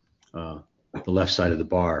left side of the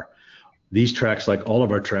bar. These tracks, like all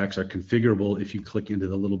of our tracks, are configurable if you click into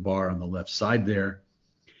the little bar on the left side there,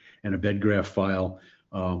 and a bed graph file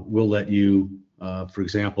will let you, for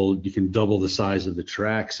example, you can double the size of the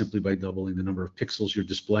track simply by doubling the number of pixels you're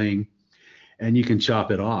displaying, and you can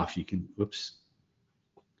chop it off. You can, whoops,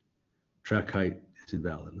 track height is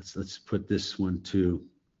invalid. Let's put this one to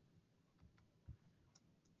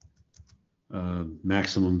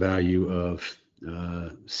maximum value of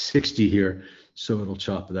 60 here, so it'll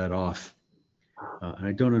chop that off.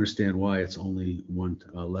 I don't understand why it's only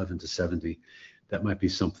 111 to 70. That might be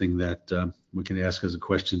something that we can ask as a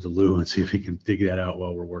question to Lou and see if he can dig that out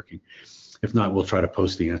while we're working. If not, we'll try to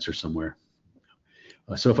post the answer somewhere.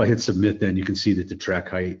 So if I hit submit, then you can see that the track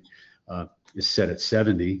height is set at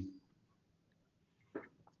 70.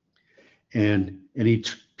 And any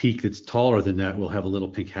peak that's taller than that will have a little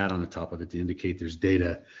pink hat on the top of it to indicate there's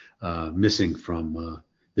data missing from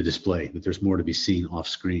the display, that there's more to be seen off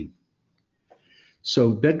screen.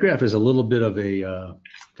 So BedGraph is a little bit of a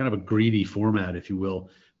kind of a greedy format, if you will,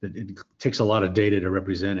 that it takes a lot of data to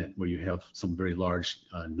represent it, where you have some very large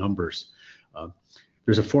numbers.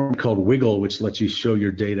 There's a form called Wiggle, which lets you show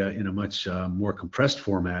your data in a much more compressed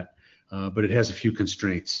format, but it has a few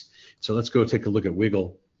constraints. So let's go take a look at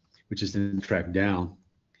Wiggle, which is then tracked down.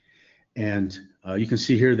 And you can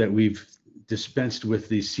see here that we've dispensed with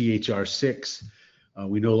the CHR6.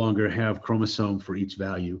 We no longer have chromosome for each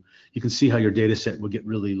value. You can see how your data set will get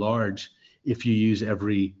really large if you use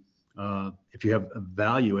every, if you have a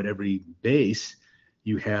value at every base.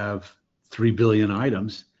 You have 3 billion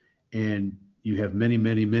items, and you have many,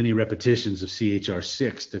 many, many repetitions of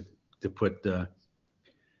CHR6 to put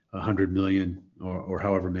 100 million or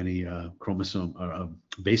however many chromosome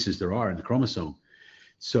bases there are in the chromosome.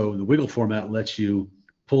 So the Wiggle format lets you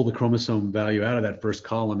pull the chromosome value out of that first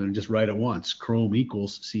column and just write it once. Chrome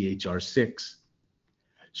equals CHR6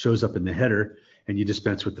 shows up in the header, and you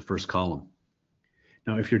dispense with the first column.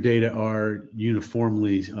 Now, if your data are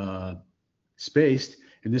uniformly spaced,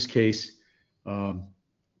 in this case, I'm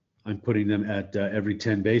putting them at every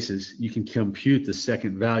 10 bases, you can compute the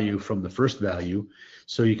second value from the first value.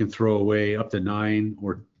 So you can throw away up to 9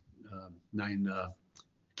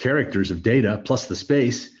 characters of data plus the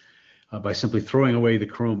space by simply throwing away the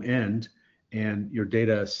Chrome end, and your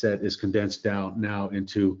data set is condensed down now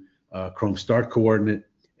into a Chrome start coordinate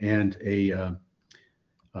and a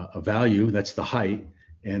value, that's the height,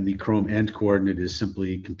 and the Chrome end coordinate is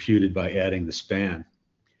simply computed by adding the span.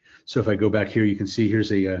 So if I go back here, you can see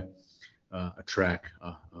here's a track,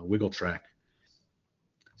 a Wiggle track.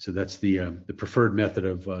 So that's the preferred method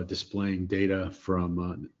of displaying data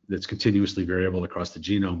from that's continuously variable across the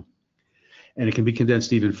genome. And it can be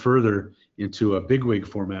condensed even further into a bigwig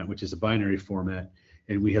format, which is a binary format.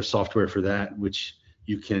 And we have software for that, which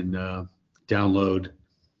you can download,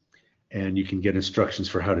 and you can get instructions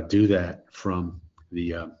for how to do that from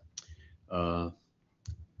the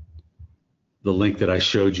link that I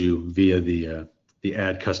showed you via the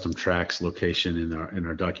add custom tracks location in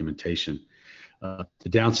our documentation. The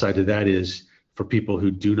downside to that is for people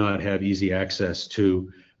who do not have easy access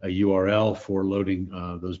to a URL for loading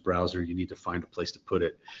those browser, you need to find a place to put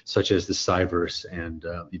it, such as the Cyverse and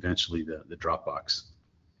eventually the Dropbox.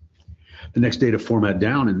 The next data format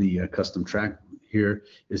down in the custom track here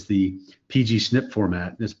is the PG-SNP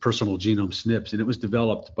format. It's personal genome SNPs, and it was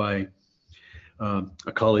developed by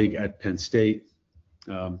a colleague at Penn State,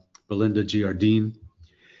 Belinda Giardine,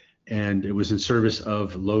 and it was in service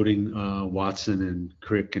of loading Watson and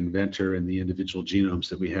Crick and Ventor and the individual genomes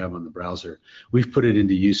that we have on the browser. We've put it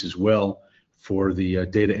into use as well for the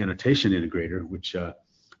data annotation integrator, which I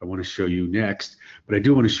want to show you next. But I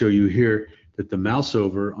do want to show you here that the mouse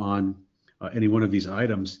over on any one of these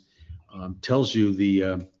items tells you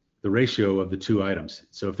the ratio of the two items.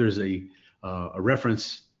 So if there's a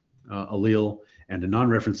reference allele and a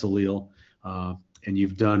non-reference allele, and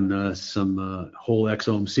you've done some whole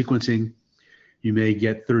exome sequencing, you may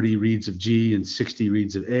get 30 reads of G and 60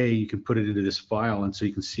 reads of A. You can put it into this file, and so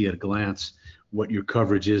you can see at a glance what your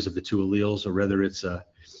coverage is of the two alleles, or whether it's a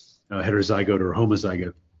heterozygote or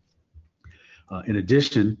homozygote. In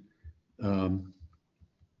addition,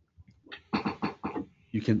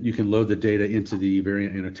 you can load the data into the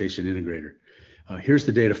variant annotation integrator. Here's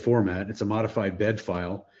the data format. It's a modified bed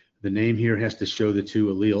file. The name here has to show the two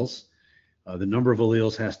alleles. The number of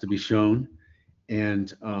alleles has to be shown.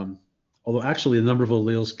 And although actually the number of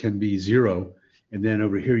alleles can be 0, and then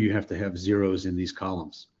over here you have to have zeros in these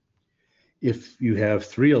columns. If you have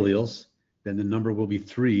 3 alleles, then the number will be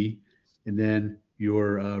 3, and then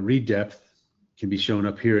your read depth can be shown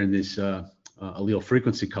up here in this allele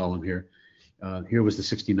frequency column here. Here was the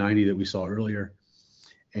 6090 that we saw earlier,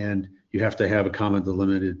 and you have to have a comma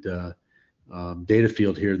delimited data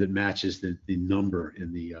field here that matches the number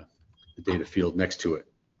in the data field next to it.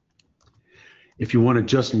 If you want to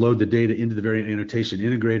just load the data into the variant annotation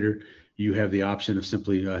integrator, you have the option of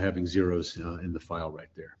simply having zeros in the file right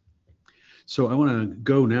there. So I want to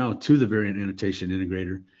go now to the variant annotation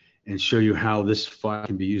integrator and show you how this file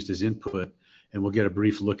can be used as input, and we'll get a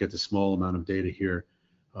brief look at the small amount of data here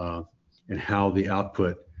and how the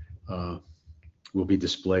output will be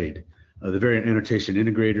displayed. The variant annotation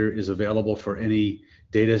integrator is available for any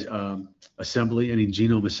data assembly, any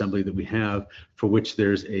genome assembly that we have for which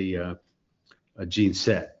there's a gene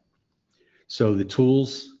set. So the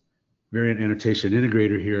tools, variant annotation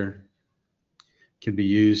integrator here, can be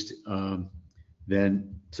used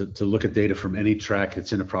then to look at data from any track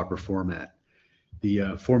that's in a proper format. The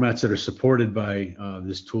formats that are supported by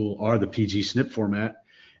this tool are the PG-SNP format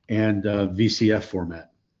and VCF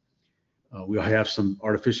format. We'll have some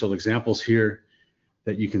artificial examples here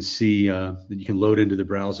that you can see that you can load into the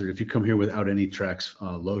browser. If you come here without any tracks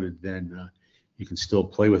loaded, then you can still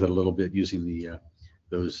play with it a little bit using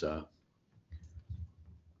those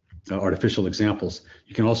artificial examples.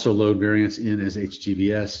 You can also load variants in as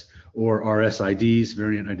HGVS or RSIDs,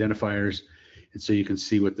 variant identifiers, and so you can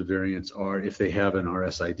see what the variants are. If they have an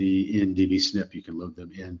RSID in dbSNP, you can load them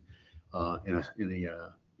in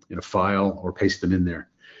a file or paste them in there.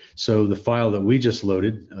 So the file that we just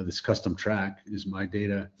loaded, this custom track, is my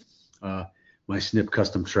data, my SNP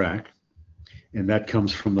custom track, and that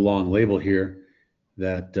comes from the long label here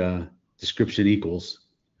that description equals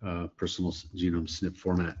personal genome SNP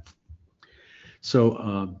format.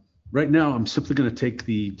 So right now I'm simply going to take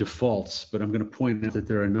the defaults, but I'm going to point out that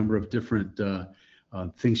there are a number of different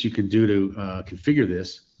things you can do to configure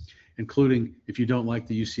this, including if you don't like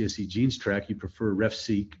the UCSC genes track, you prefer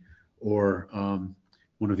RefSeq or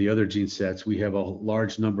one of the other gene sets. We have a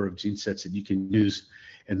large number of gene sets that you can use,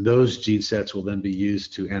 and those gene sets will then be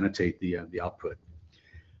used to annotate the output.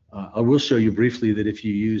 I will show you briefly that if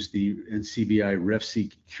you use the NCBI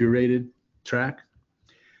RefSeq curated track,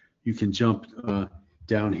 you can jump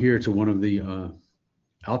down here to one of the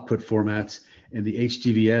output formats, and the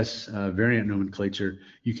HGVS variant nomenclature,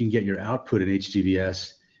 you can get your output in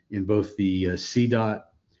HGVS in both the C dot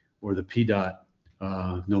or the P dot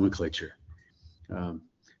nomenclature.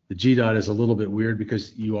 The G dot is a little bit weird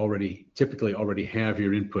because you typically already have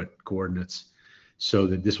your input coordinates, so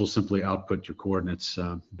that this will simply output your coordinates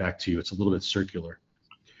back to you. It's a little bit circular.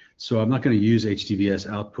 So I'm not going to use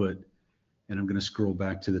HGVS output, and I'm going to scroll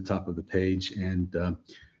back to the top of the page and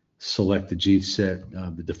select the gene set,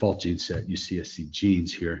 the default gene set, UCSC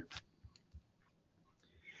genes here.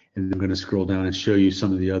 And I'm going to scroll down and show you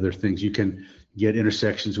some of the other things. You can get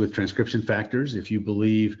intersections with transcription factors. If you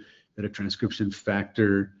believe that a transcription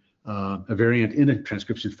factor, a variant in a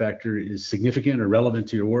transcription factor is significant or relevant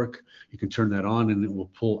to your work, you can turn that on and it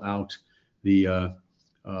will pull out the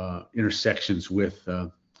intersections with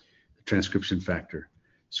the transcription factor.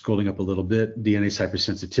 Scrolling up a little bit, DNase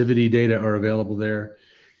hypersensitivity data are available there.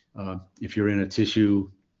 If you're in a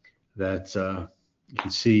tissue that you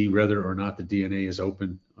can see whether or not the DNA is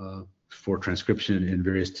open for transcription in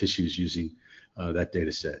various tissues using that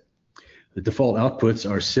data set. The default outputs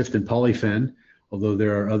are SIFT and polyphen, although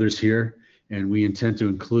there are others here, and we intend to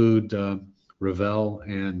include Ravel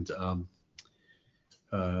and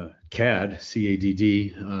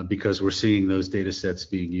CADD, because we're seeing those data sets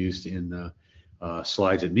being used in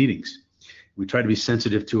slides at meetings. We try to be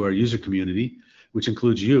sensitive to our user community, which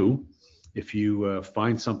includes you. If you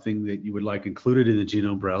find something that you would like included in the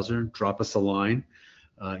Genome Browser, drop us a line.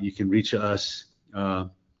 You can reach us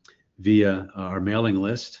via our mailing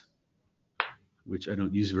list, which I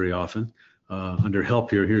don't use very often. Under help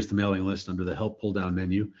here's the mailing list under the help pull down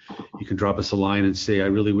menu. You can drop us a line and say, I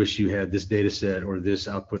really wish you had this data set or this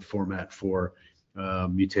output format for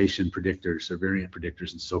mutation predictors or variant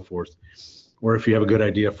predictors and so forth. Or if you have a good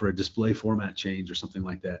idea for a display format change or something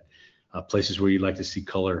like that, places where you'd like to see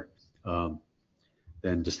color,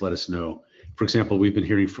 then just let us know. For example, we've been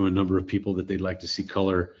hearing from a number of people that they'd like to see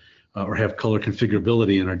color or have color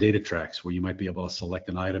configurability in our data tracks, where you might be able to select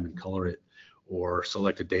an item and color it, or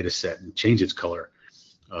select a data set and change its color.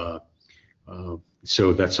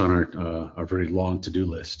 So that's on our very long to-do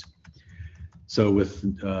list. So with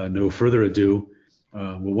no further ado,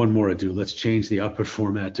 well, one more ado, let's change the output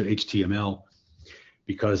format to HTML,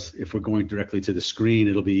 because if we're going directly to the screen,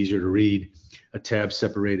 it'll be easier to read. A tab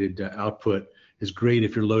separated output is great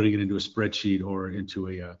if you're loading it into a spreadsheet or into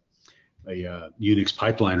a Unix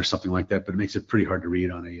pipeline or something like that, but it makes it pretty hard to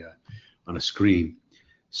read on a screen.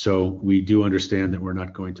 So we do understand that we're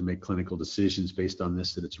not going to make clinical decisions based on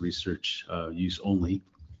this, that it's research use only.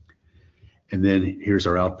 And then here's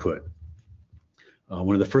our output.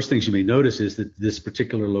 One of the first things you may notice is that this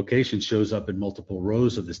particular location shows up in multiple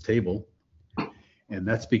rows of this table. And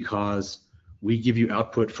that's because we give you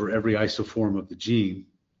output for every isoform of the gene.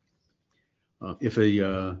 If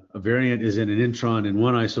a variant is in an intron in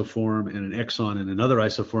one isoform and an exon in another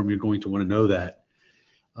isoform, you're going to want to know that.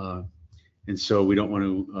 And so we don't want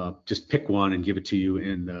to just pick one and give it to you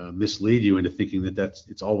and mislead you into thinking that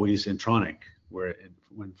it's always intronic, when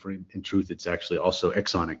in truth it's actually also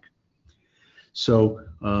exonic. So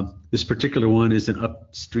this particular one is an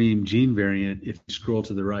upstream gene variant. If you scroll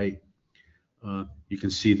to the right, you can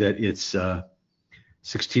see that it's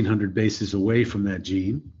 1600 bases away from that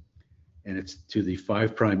gene, and it's to the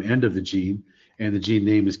 5' end of the gene, and the gene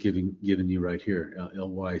name is given you right here,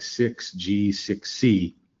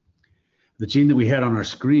 LY6G6C. The gene that we had on our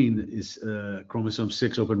screen is chromosome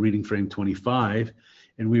 6, open reading frame 25,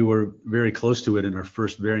 and we were very close to it in our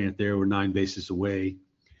first variant there. We're 9 bases away,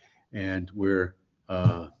 and we're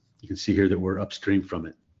you can see here that we're upstream from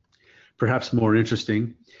it. Perhaps more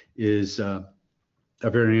interesting is a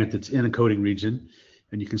variant that's in a coding region,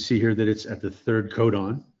 and you can see here that it's at the 3rd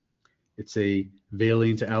codon. It's a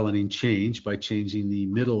valine to alanine change by changing the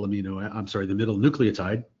middle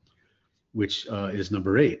nucleotide, which is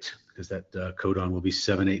number 8, because that codon will be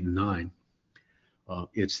 7, 8, and 9.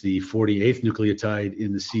 It's the 48th nucleotide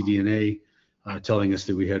in the cDNA, telling us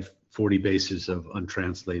that we had 40 bases of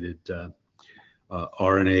untranslated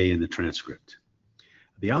RNA in the transcript.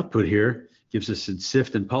 The output here gives us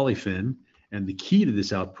SIFT and polyphen, and the key to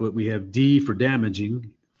this output, we have D for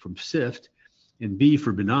damaging from SIFT, and B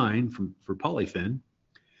for benign for polyphen,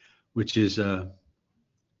 which is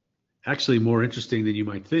actually more interesting than you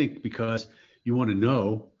might think, because you want to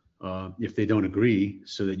know if they don't agree,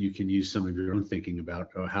 so that you can use some of your own thinking about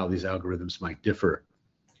how these algorithms might differ.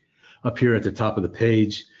 Up here at the top of the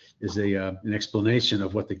page is an explanation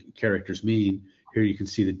of what the characters mean. Here you can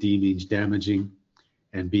see that D means damaging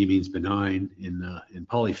and B means benign in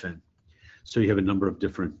polyphen. So you have a number of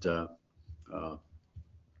different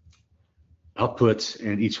outputs,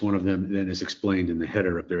 and each one of them then is explained in the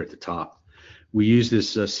header up there at the top. We use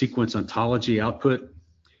this sequence ontology output.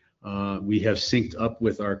 We have synced up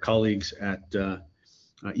with our colleagues at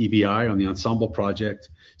EBI on the Ensemble project.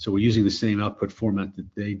 So we're using the same output format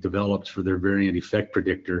that they developed for their variant effect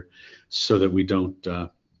predictor, so that we don't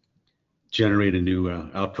generate a new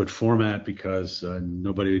output format, because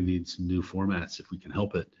nobody needs new formats if we can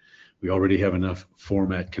help it. We already have enough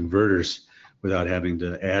format converters without having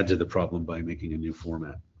to add to the problem by making a new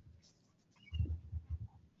format.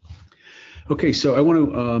 Okay, so I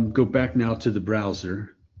want to go back now to the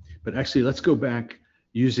browser, but actually let's go back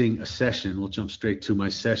using a session. We'll jump straight to my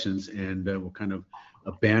sessions, and we'll kind of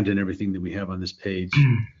abandon everything that we have on this page.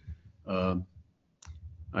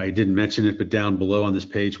 I didn't mention it, but down below on this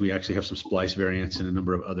page, we actually have some splice variants and a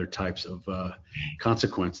number of other types of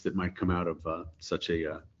consequence that might come out of such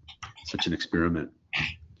an experiment.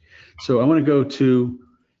 So I want to go to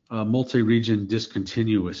multi-region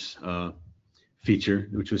discontinuous feature,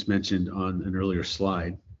 which was mentioned on an earlier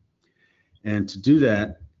slide. And to do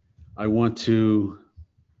that, I want to,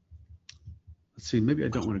 let's see, maybe I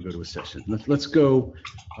don't want to go to a session. Let's go,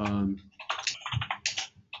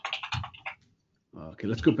 okay,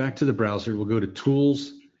 let's go back to the browser. We'll go to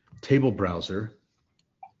Tools, Table Browser.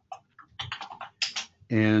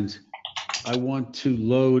 And I want to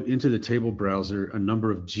load into the table browser a number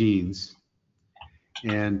of genes.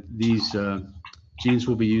 And these genes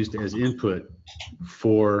will be used as input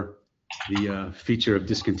for the feature of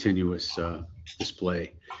discontinuous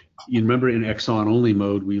display. You remember in exon only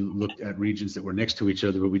mode, we looked at regions that were next to each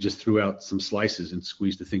other, but we just threw out some slices and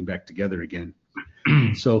squeezed the thing back together again.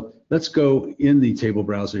 So let's go in the table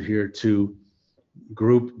browser here to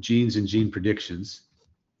group genes and gene predictions.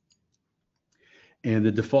 And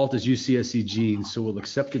the default is UCSC genes, so we'll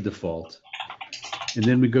accept the default. And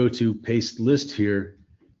then we go to paste list here,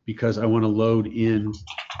 because I want to load in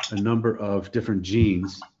a number of different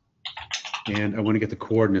genes, and I want to get the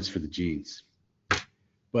coordinates for the genes.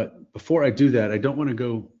 But before I do that, I don't want to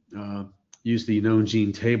go use the known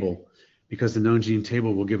gene table, because the known gene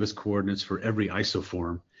table will give us coordinates for every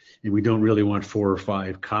isoform, and we don't really want 4 or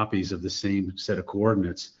 5 copies of the same set of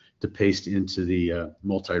coordinates to paste into the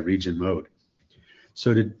multi-region mode.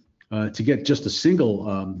 So to get just a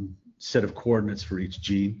single set of coordinates for each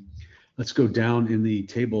gene, let's go down in the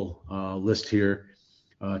table list here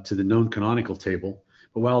to the known canonical table.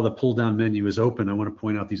 But while the pull-down menu is open, I want to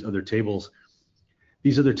point out these other tables.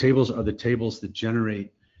 These other tables are the tables that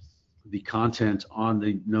generate the content on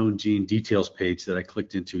the known gene details page that I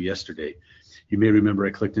clicked into yesterday. You may remember I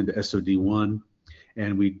clicked into SOD1,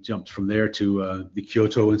 and we jumped from there to the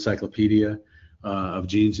Kyoto Encyclopedia of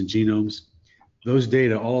Genes and Genomes. Those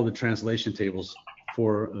data, all of the translation tables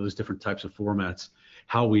for those different types of formats,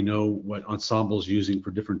 how we know what ensemble's using for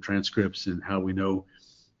different transcripts, and how we know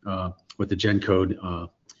what the GenCode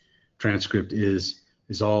transcript is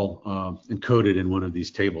all encoded in one of these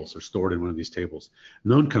tables, or stored in one of these tables.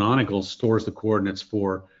 Known canonical stores the coordinates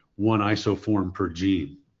for one isoform per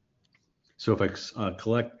gene. So if I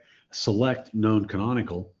select known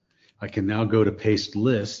canonical, I can now go to paste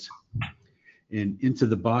list, and into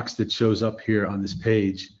the box that shows up here on this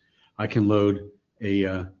page, I can load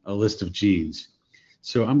a list of genes.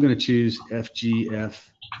 So I'm going to choose FGF2.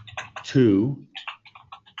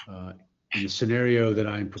 And the scenario that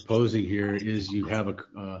I'm proposing here is you have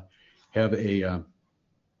a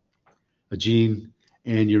gene,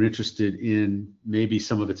 and you're interested in maybe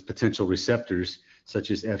some of its potential receptors,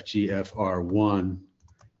 such as FGFR1,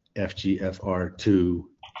 FGFR2,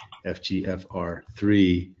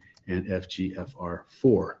 FGFR3, and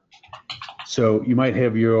FGFR4. So you might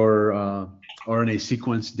have your RNA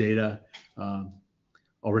sequence data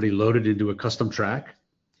already loaded into a custom track,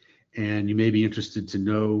 and you may be interested to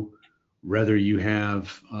know whether you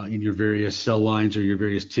have in your various cell lines or your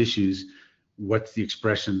various tissues, what's the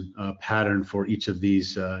expression pattern for each of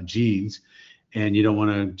these genes, and you don't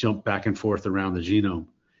want to jump back and forth around the genome.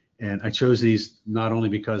 And I chose these not only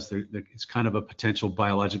because it's kind of a potential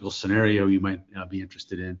biological scenario you might be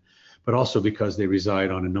interested in, but also because they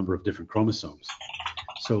reside on a number of different chromosomes.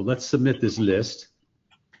 So let's submit this list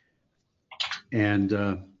and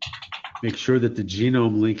make sure that the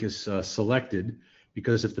genome link is selected,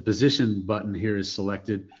 because if the position button here is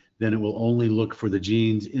selected, then it will only look for the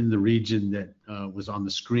genes in the region that was on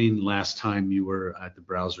the screen last time you were at the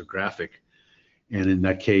browser graphic. And in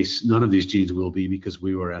that case, none of these genes will be, because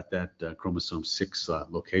we were at that chromosome 6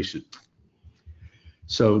 location.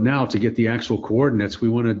 So now to get the actual coordinates, we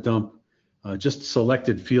want to dump just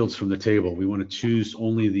selected fields from the table. We want to choose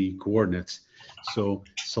only the coordinates. So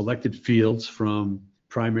selected fields from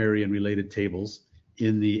primary and related tables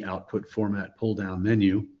in the output format pull down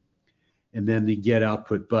menu, and then the get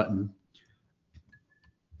output button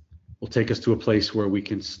will take us to a place where we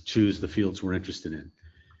can choose the fields we're interested in.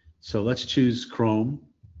 So let's choose Chrome,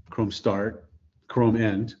 Chrome start, Chrome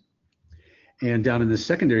end, and down in the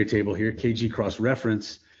secondary table here, KG cross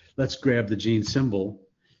reference, let's grab the gene symbol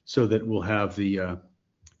so that we'll have the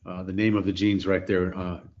name of the genes right there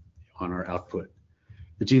on our output.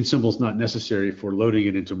 The gene symbol is not necessary for loading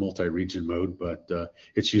it into multi-region mode, but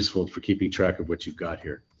it's useful for keeping track of what you've got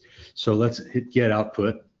here. So let's hit get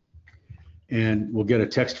output, and we'll get a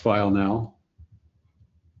text file now.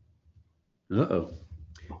 Uh-oh,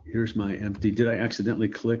 here's my empty. Did I accidentally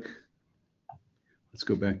click? Let's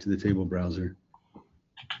go back to the table browser.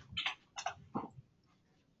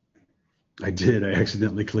 I did. I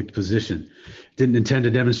accidentally clicked position. Didn't intend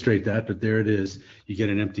to demonstrate that, but there it is. You get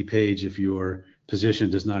an empty page if your position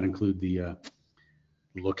does not include the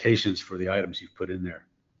locations for the items you've put in there.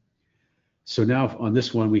 So now on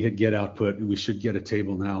this one, we hit get output, and we should get a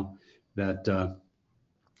table now that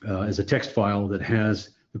is a text file that has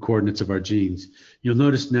the coordinates of our genes. You'll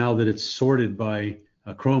notice now that it's sorted by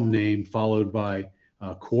a Chrome name followed by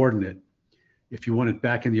a coordinate. If you want it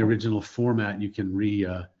back in the original format, you can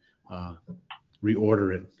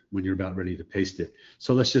reorder it when you're about ready to paste it.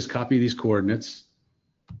 So let's just copy these coordinates.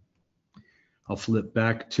 I'll flip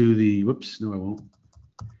back to the, whoops, no I won't.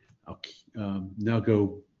 I'll now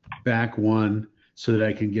go back one so that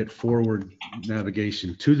I can get forward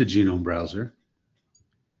navigation to the Genome Browser.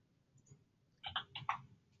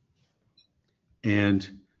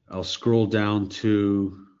 And I'll scroll down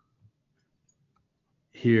to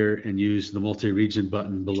here and use the multi-region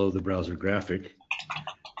button below the browser graphic.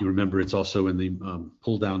 You remember it's also in the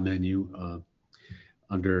pull-down menu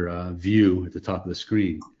under View at the top of the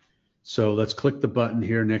screen. So let's click the button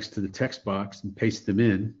here next to the text box and paste them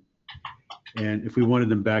in. And if we wanted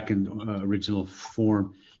them back in original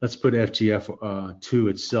form, let's put FGF2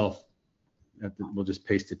 itself. We'll just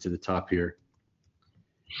paste it to the top here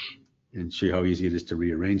and show you how easy it is to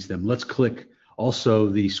rearrange them. Let's click Also,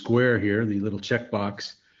 the square here, the little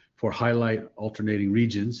checkbox for highlight alternating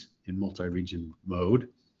regions in multi-region mode,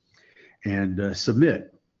 and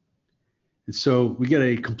submit. And so we get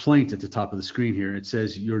a complaint at the top of the screen here. It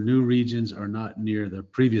says your new regions are not near the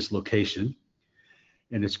previous location,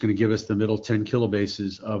 and it's going to give us the middle 10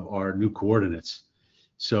 kilobases of our new coordinates.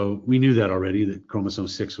 So we knew that already, that chromosome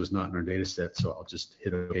 6 was not in our data set, so I'll just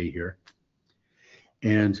hit OK here.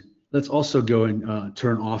 And let's also go and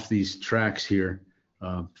turn off these tracks here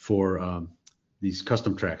for these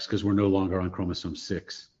custom tracks, because we're no longer on chromosome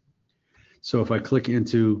 6. So if I click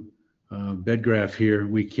into bed graph here,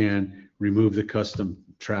 we can remove the custom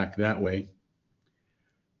track that way.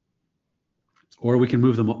 Or we can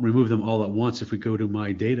remove them all at once if we go to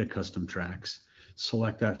My Data Custom Tracks,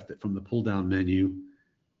 select that from the pull-down menu,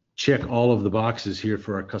 check all of the boxes here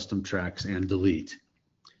for our custom tracks, and delete.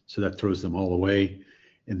 So that throws them all away.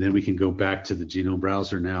 And then we can go back to the Genome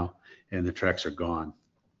Browser now, and the tracks are gone.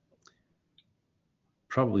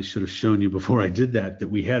 Probably should have shown you before I did that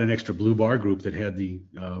we had an extra blue bar group that had the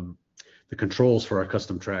controls for our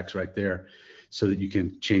custom tracks right there, so that you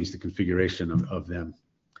can change the configuration of them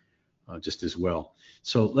just as well.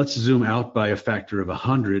 So let's zoom out by a factor of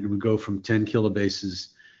 100, and we go from 10 kilobases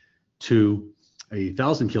to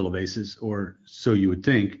 1,000 kilobases, or so you would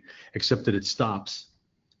think, except that it stops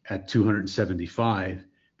at 275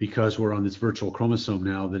 because we're on this virtual chromosome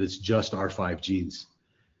now that it's just our 5 genes.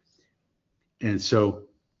 And so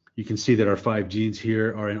you can see that our 5 genes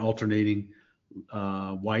here are in alternating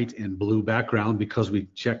white and blue background because we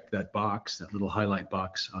checked that box, that little highlight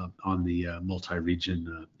box on the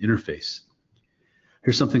multi-region interface.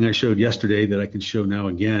 Here's something I showed yesterday that I can show now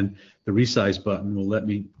again. The resize button will let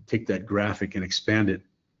me take that graphic and expand it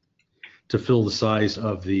to fill the size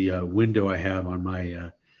of the window I have on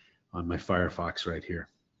my Firefox right here.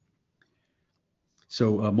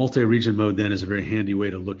 So multi-region mode then is a very handy way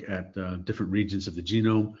to look at different regions of the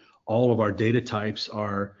genome. All of our data types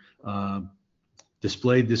are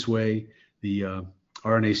displayed this way. The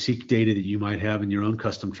RNA-seq data that you might have in your own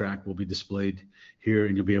custom track will be displayed here,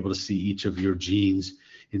 and you'll be able to see each of your genes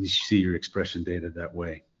and you see your expression data that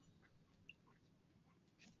way.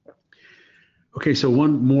 Okay, so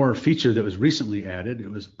one more feature that was recently added, it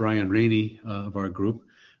was Brian Rainey of our group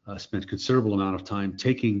spent a considerable amount of time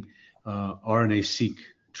taking RNA-seq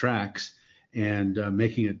tracks and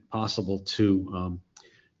making it possible to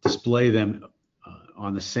display them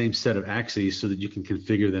on the same set of axes so that you can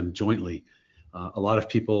configure them jointly. A lot of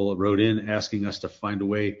people wrote in asking us to find a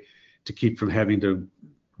way to keep from having to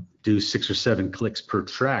do 6 or 7 clicks per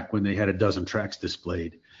track when they had a dozen tracks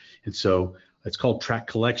displayed. And so it's called track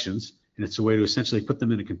collections, and it's a way to essentially put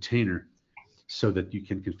them in a container so that you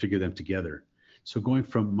can configure them together. So going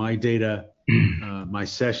from my data, my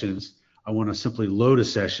sessions, I want to simply load a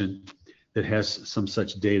session that has some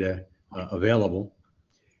such data available.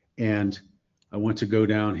 And I want to go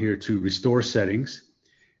down here to restore settings,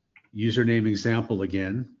 username example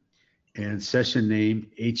again, and session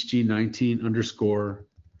name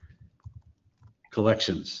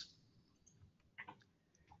HG19_collections.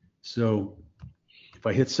 So if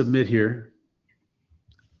I hit submit here,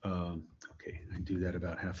 okay, I do that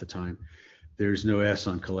about half the time. There's no S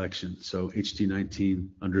on collection, so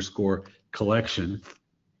HG19_collection.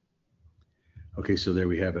 Okay, so there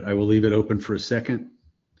we have it. I will leave it open for a second.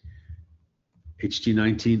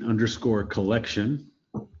 HG19_collection,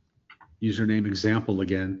 username example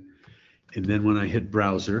again, and then when I hit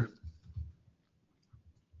browser,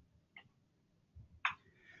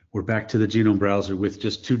 we're back to the Genome Browser with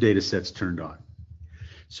just 2 data sets turned on.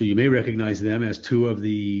 So you may recognize them as 2 of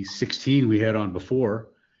the 16 we had on before,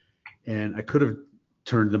 and I could have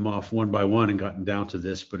turned them off one by one and gotten down to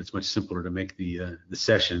this, but it's much simpler to make the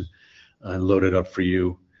session and load it up for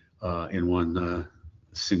you in one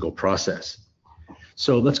single process.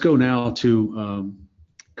 So let's go now to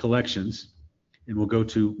collections, and we'll go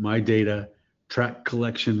to My Data Track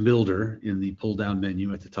Collection Builder in the pull-down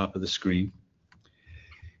menu at the top of the screen.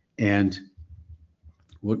 And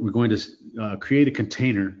what we're going to create a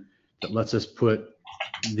container that lets us put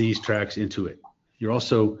these tracks into it. You're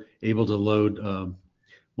also able to load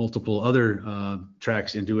multiple other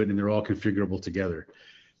tracks into it, and they're all configurable together.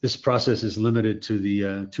 This process is limited to the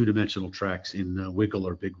 2-dimensional tracks in Wiggle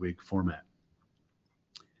or BigWig format.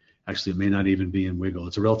 Actually, it may not even be in Wiggle.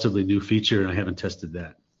 It's a relatively new feature, and I haven't tested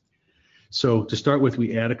that. So to start with,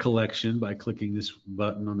 we add a collection by clicking this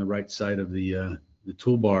button on the right side of the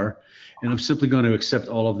toolbar, and I'm simply going to accept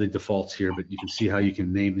all of the defaults here, but you can see how you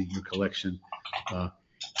can name your collection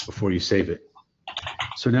before you save it.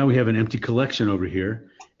 So now we have an empty collection over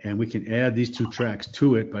here, And we can add these two tracks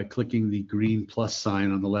to it by clicking the green plus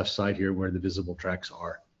sign on the left side here where the visible tracks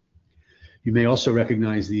are. You may also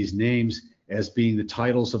recognize these names as being the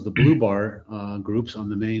titles of the blue bar groups on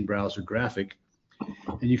the main browser graphic.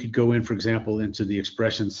 And you could go in, for example, into the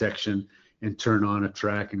expression section and turn on a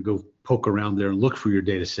track and go poke around there and look for your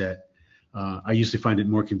data set. I usually find it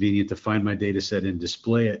more convenient to find my data set and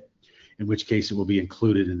display it, in which case it will be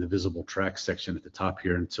included in the visible tracks section at the top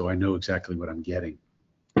here, and so I know exactly what I'm getting.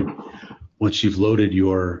 Once you've loaded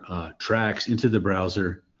your tracks into the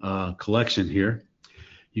browser collection here,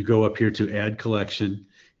 you go up here to Add Collection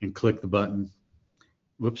and click the button.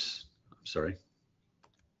 Whoops, I'm sorry.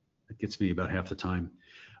 That gets me about half the time.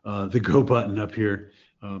 The Go button up here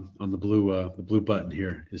on the blue button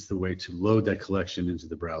here is the way to load that collection into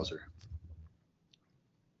the browser.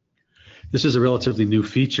 This is a relatively new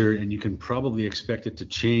feature, and you can probably expect it to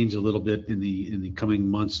change a little bit in the coming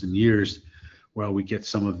months and years while we get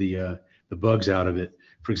some of the bugs out of it.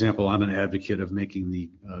 For example, I'm an advocate of making the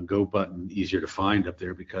Go button easier to find up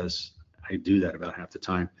there because I do that about half the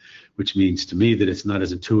time, which means to me that it's not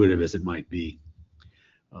as intuitive as it might be.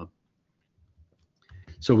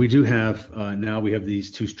 So we do have now we have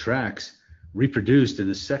these two tracks reproduced in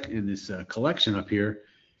this collection up here,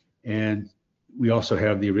 and we also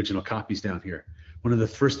have the original copies down here. One of the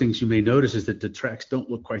first things you may notice is that the tracks don't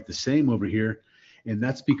look quite the same over here, and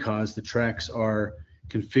that's because the tracks are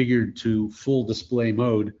configured to full display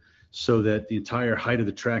mode so that the entire height of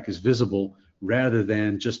the track is visible rather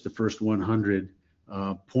than just the first 100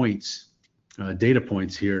 points, data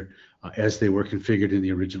points here as they were configured in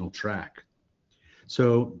the original track.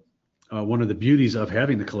 So one of the beauties of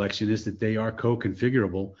having the collection is that they are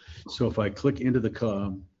co-configurable. So if I click into the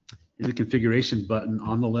configuration button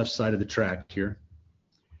on the left side of the track here,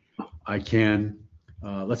 I can,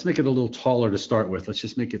 let's make it a little taller to start with. Let's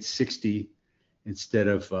just make it 60 instead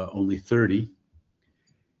of only 30.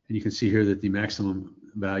 And you can see here that the maximum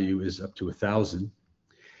value is up to 1,000.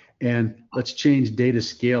 And let's change data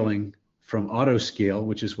scaling from auto scale,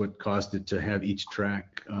 which is what caused it to have each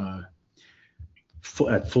track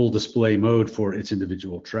at full display mode for its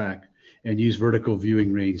individual track, and use vertical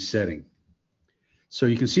viewing range setting. So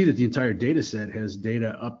you can see that the entire data set has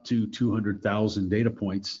data up to 200,000 data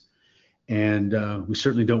points. And we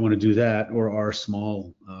certainly don't want to do that, or our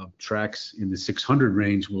small tracks in the 600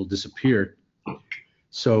 range will disappear.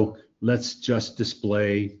 So let's just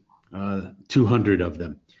display 200 of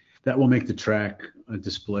them. That will make the track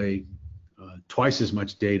display twice as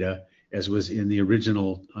much data as was in the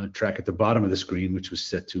original track at the bottom of the screen, which was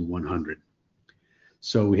set to 100.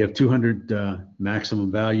 So we have 200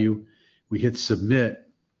 maximum value. We hit submit,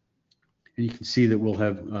 and you can see that we'll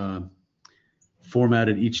have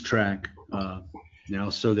formatted each track now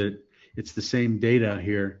so that it's the same data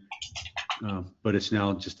here, but it's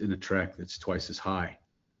now just in a track that's twice as high.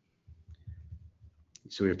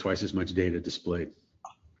 So we have twice as much data displayed.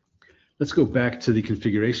 Let's go back to the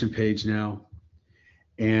configuration page now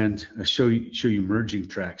and show you merging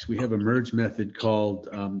tracks. We have a merge method called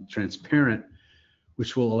transparent,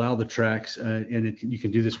 which will allow the tracks, and you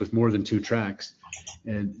can do this with more than 2 tracks,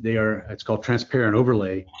 and it's called transparent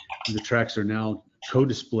overlay. And the tracks are now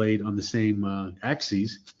co-displayed on the same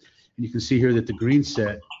axes, and you can see here that the green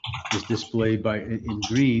set is displayed in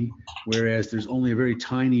green, whereas there's only a very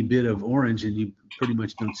tiny bit of orange, and you pretty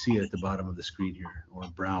much don't see it at the bottom of the screen here, or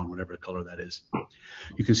brown, whatever color that is.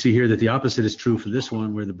 You can see here that the opposite is true for this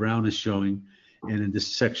one, where the brown is showing, and in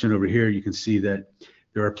this section over here, you can see that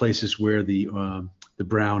there are places where the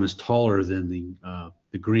brown is taller than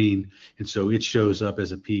the green, and so it shows up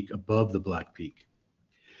as a peak above the black peak.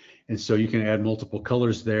 And so you can add multiple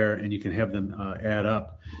colors there, and you can have them add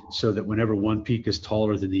up so that whenever one peak is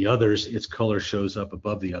taller than the others, its color shows up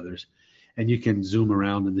above the others. And you can zoom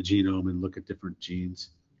around in the genome and look at different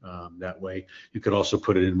genes that way. You could also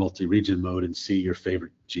put it in multi-region mode and see your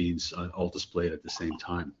favorite genes all displayed at the same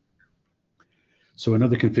time. So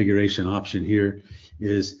another configuration option here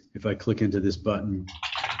is if I click into this button,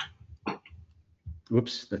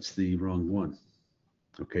 whoops, that's the wrong one.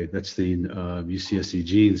 Okay, that's the UCSC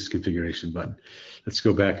genes configuration button. Let's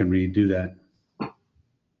go back and redo that.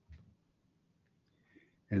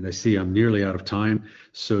 And I see I'm nearly out of time,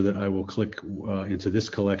 so that I will click into this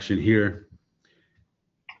collection here,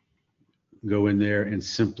 go in there and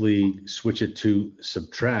simply switch it to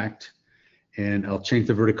subtract, and I'll change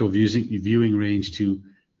the vertical viewing range to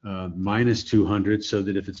minus 200, so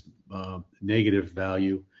that if it's negative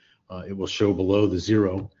value, it will show below the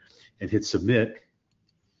 0, and hit submit.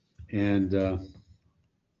 And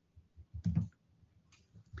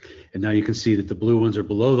now you can see that the blue ones are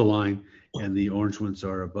below the line and the orange ones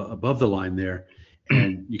are above the line there.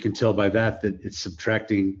 And you can tell by that it's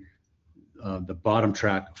subtracting the bottom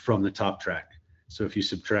track from the top track. So if you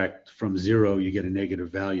subtract from 0, you get a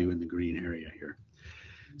negative value in the green area here.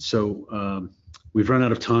 So we've run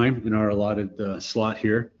out of time in our allotted slot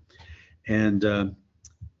here. And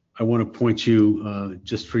I want to point you,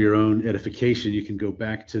 just for your own edification, you can go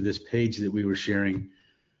back to this page that we were sharing.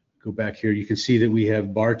 Go back here. You can see that we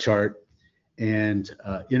have bar chart and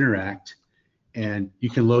interact, and you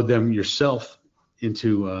can load them yourself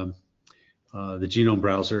into the Genome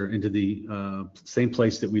Browser, into the same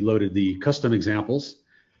place that we loaded the custom examples.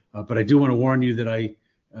 But I do want to warn you that I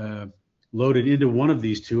loaded into one of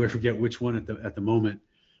these two, I forget which one at the moment,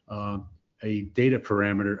 a data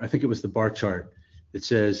parameter. I think it was the bar chart that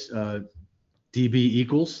says dB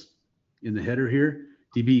equals in the header here,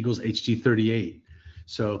 dB equals HG38.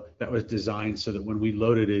 So that was designed so that when we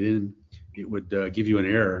loaded it in, it would give you an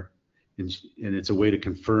error, and it's a way to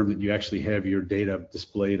confirm that you actually have your data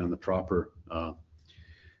displayed on the proper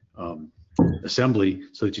assembly,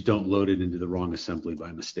 so that you don't load it into the wrong assembly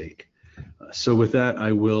by mistake. So with that,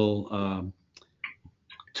 I will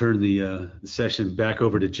turn the session back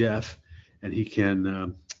over to Jeff, and he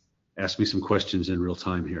can ask me some questions in real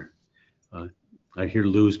time here. I hear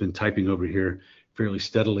Lou's been typing over here fairly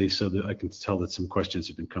steadily, so that I can tell that some questions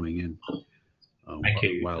have been coming in. Thank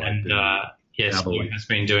you. And yes, Lou has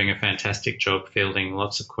been doing a fantastic job fielding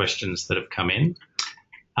lots of questions that have come in.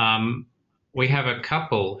 We have a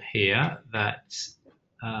couple here that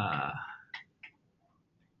I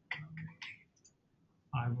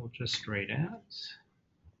will just read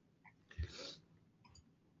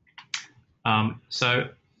out. So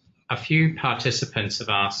a few participants have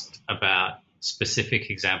asked about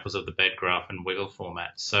specific examples of the bed graph and wiggle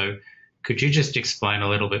format. So could you just explain a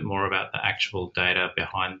little bit more about the actual data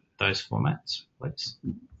behind those formats, please?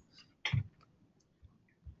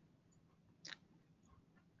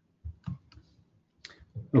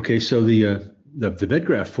 Okay, so the bed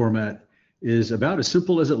graph format is about as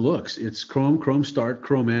simple as it looks. It's Chrome start,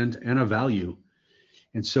 Chrome end, and a value.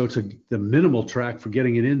 And so the minimal track for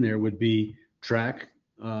getting it in there would be track,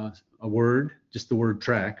 a word, just the word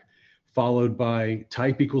track, followed by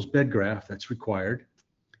type equals bed graph, that's required.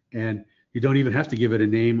 And you don't even have to give it a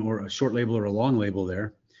name or a short label or a long label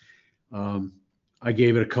there. I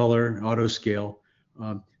gave it a color, auto scale.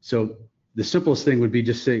 So the simplest thing would be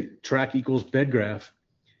just say track equals bed graph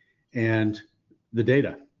and the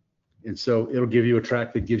data. And so it'll give you a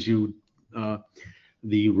track that gives you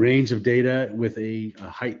the range of data with a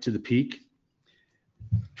height to the peak.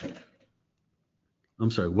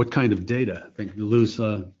 I'm sorry, what kind of data? I think Lou's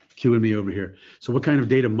cueing me over here. So what kind of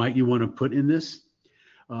data might you want to put in this?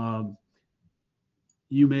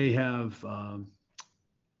 You may have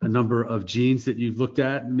a number of genes that you've looked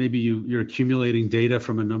at. Maybe you're accumulating data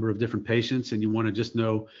from a number of different patients, and you want to just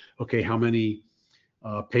know, okay, how many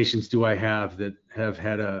patients do I have that have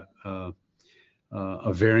had a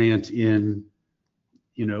variant in,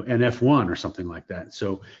 NF1 or something like that.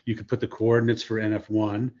 So you could put the coordinates for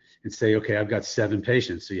NF1 and say, okay, I've got 7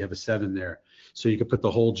 patients. So you have a 7 there. So you could put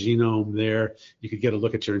the whole genome there. You could get a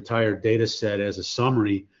look at your entire data set as a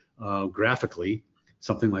summary graphically,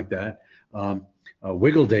 something like that.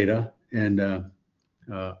 Wiggle data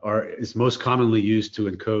is most commonly used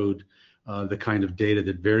to encode the kind of data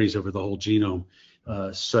that varies over the whole genome,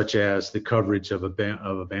 such as the coverage of a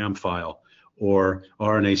BAM file, or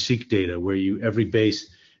RNA-seq data, where every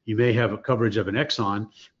base, you may have a coverage of an exon,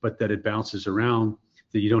 but that it bounces around,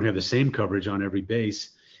 that you don't have the same coverage on every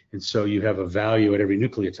base. And so you have a value at every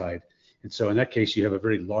nucleotide. And so in that case, you have a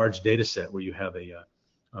very large data set where you have a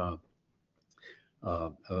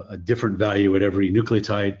different value at every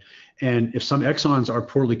nucleotide. And if some exons are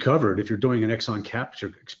poorly covered, if you're doing an exon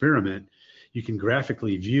capture experiment, you can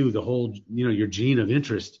graphically view the whole, your gene of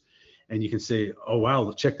interest, and you can say, oh,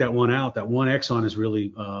 wow, check that one out. That one exon is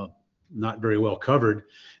really not very well covered.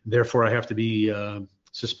 Therefore, I have to be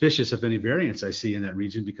suspicious of any variants I see in that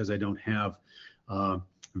region because I don't have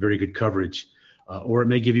very good coverage. Or it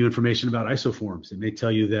may give you information about isoforms. It may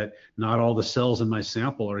tell you that not all the cells in my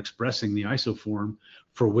sample are expressing the isoform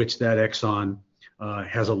for which that exon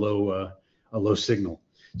has a low signal.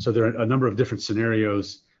 So there are a number of different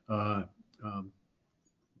scenarios.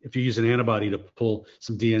 If you use an antibody to pull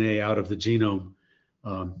some DNA out of the genome,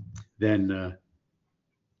 then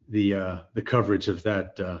the coverage of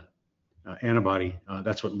that antibody,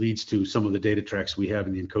 that's what leads to some of the data tracks we have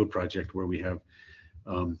in the ENCODE project, where we have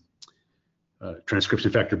transcription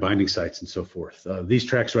factor binding sites and so forth. These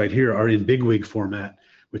tracks right here are in bigwig format,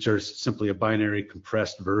 which are simply a binary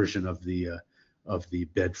compressed version of the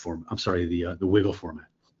bed form. I'm sorry, the wiggle format.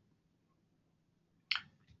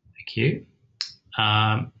 Thank you.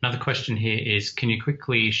 Another question here is, can you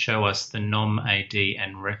quickly show us the NOM-AD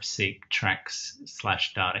and RefSeq tracks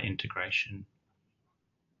 / data integration?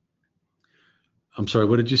 I'm sorry,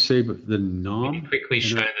 what did you say? The Can NOM? you quickly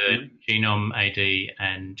show the Genome-AD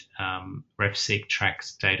and RefSeq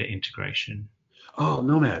tracks data integration? Oh,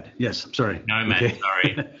 Nomad. Yes, I'm sorry. Nomad, Okay.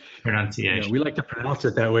 sorry. Pronunciation. Yeah, we like to pronounce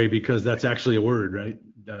it that way because that's actually a word, right?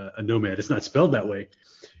 A nomad. It's not spelled that way.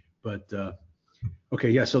 But okay,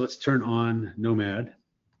 yeah, so let's turn on Nomad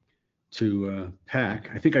to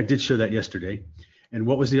Pack. I think I did show that yesterday. And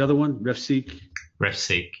what was the other one? RefSeq?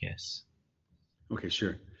 RefSeq, yes. Okay,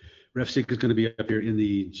 sure. RefSeq is going to be up here in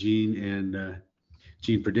the gene and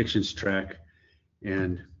gene predictions track.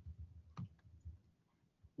 And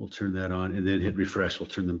we'll turn that on and then hit refresh. We'll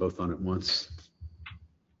turn them both on at once.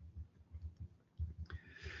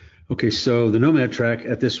 Okay, so the Nomad track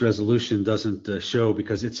at this resolution doesn't show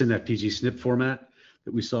because it's in that PG-SNP format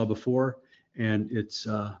that we saw before, and it's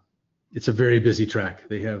a very busy track.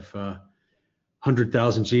 They have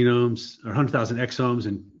 100,000 genomes or 100,000 exomes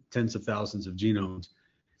and tens of thousands of genomes.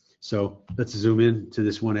 So let's zoom in to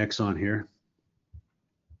this one exon here.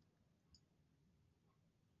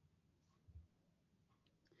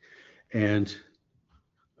 And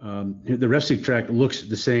the RefSeq track looks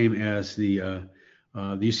the same as the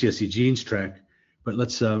UCSC genes track, but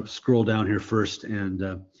let's scroll down here first and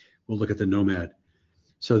we'll look at the Nomad.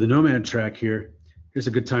 So the Nomad track here, here's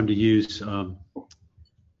a good time to use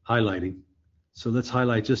highlighting. So let's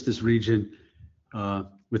highlight just this region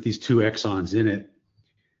with these 2 exons in it.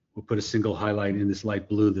 We'll put a single highlight in this light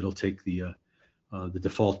blue that'll take the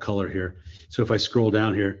default color here. So if I scroll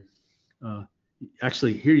down here,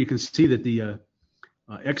 actually here you can see that the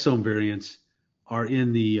exome variants are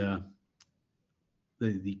in the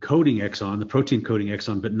coding exon, the protein coding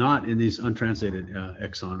exon, but not in these untranslated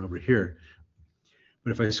exon over here.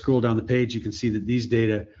 But if I scroll down the page, you can see that these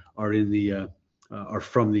data are in the are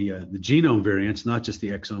from the genome variants, not just the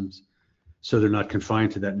exomes, so they're not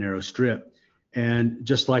confined to that narrow strip. And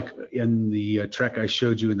just like in the track I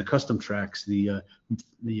showed you in the custom tracks, the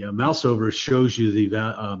mouse over shows you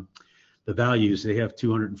the values. They have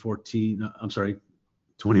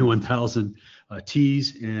 21,000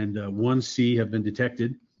 T's and 1 C have been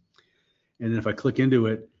detected. And then if I click into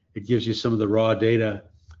it, it gives you some of the raw data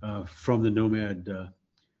from the Nomad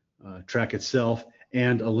track itself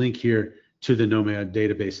and a link here to the Nomad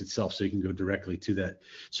database itself, so you can go directly to that.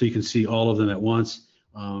 So you can see all of them at once.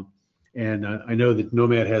 And I know that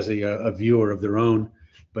Nomad has a viewer of their own,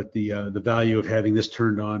 but the value of having this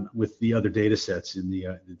turned on with the other data sets in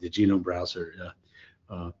the Genome Browser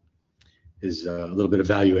is a little bit of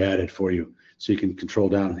value added for you. So you can control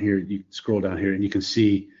down here, you scroll down here, and you can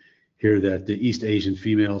see here that the East Asian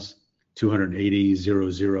females, 280,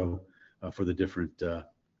 00 for the different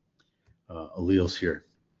alleles here.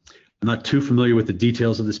 I'm not too familiar with the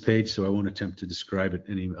details of this page, so I won't attempt to describe it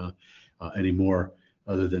any more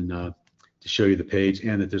other than to show you the page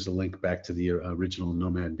and that there's a link back to the original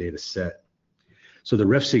Nomad data set. So the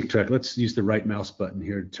RefSeq track, let's use the right mouse button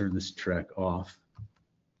here to turn this track off.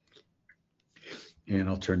 And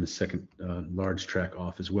I'll turn the second large track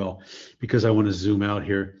off as well because I want to zoom out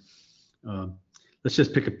here. Let's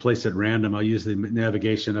just pick a place at random. I'll use the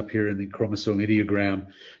navigation up here in the chromosome ideogram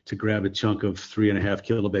to grab a chunk of 3.5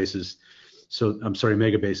 kilobases. So I'm sorry,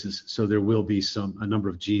 megabases. So there will be a number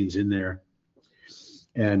of genes in there.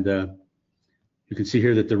 And you can see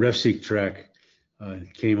here that the RefSeq track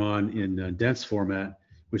came on in dense format,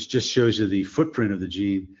 which just shows you the footprint of the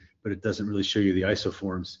gene, but it doesn't really show you the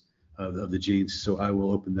isoforms of the genes. So I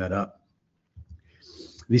will open that up.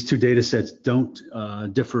 These two data sets don't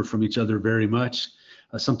differ from each other very much.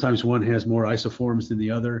 Sometimes one has more isoforms than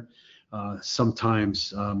the other.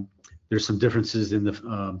 Sometimes there's some differences in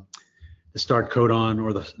the start codon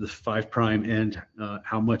or the 5' end,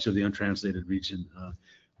 how much of the untranslated region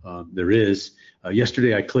there is.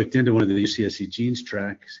 Yesterday I clicked into one of the UCSC genes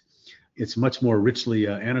tracks. It's much more richly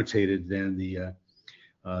annotated than the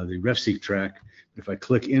RefSeq track. If I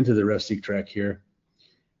click into the RefSeq track here,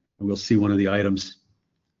 we'll see one of the items,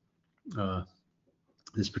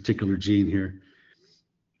 this particular gene here.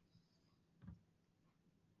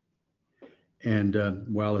 And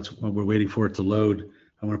while we're waiting for it to load,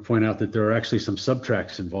 I want to point out that there are actually some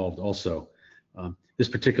subtracks involved also. This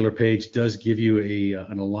particular page does give you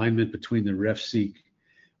an alignment between the RefSeq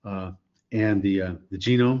and the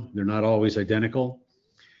genome. They're not always identical.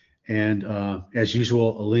 And as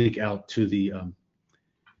usual, a link out to the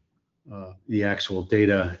actual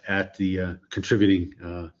data at the contributing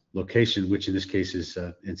location, which in this case is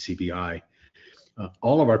NCBI.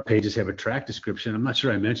 All of our pages have a track description. I'm not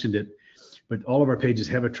sure I mentioned it, but all of our pages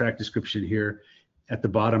have a track description here. at the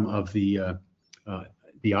bottom of the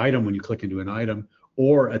item when you click into an item,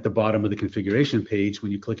 or at the bottom of the configuration page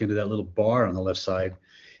when you click into that little bar on the left side.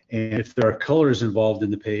 And if there are colors involved in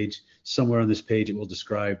the page, somewhere on this page it will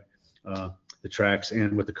describe the tracks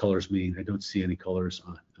and what the colors mean. I don't see any colors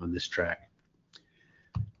on this track.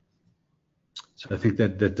 So I think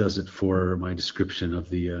that does it for my description of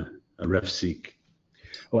the RefSeq.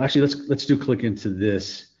 Oh, actually, let's click into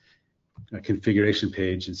this configuration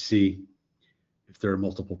page and see if there are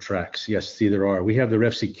multiple tracks. Yes, see there are. We have the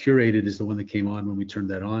RefSeq curated is the one that came on when we turned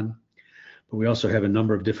that on, but we also have a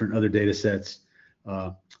number of different other data sets.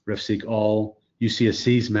 RefSeq all,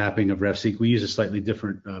 UCSC's mapping of RefSeq. We use a slightly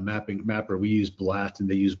different mapper. We use BLAST and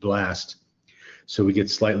they use BLAST. So we get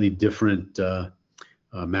slightly different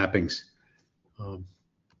mappings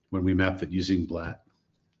when we map it using BLAST.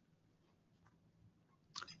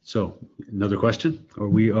 So another question, or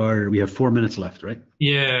we have 4 minutes left, right?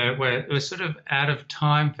 Yeah, we're sort of out of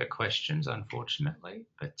time for questions, unfortunately.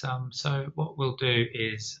 But so what we'll do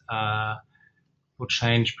is we'll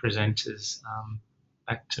change presenters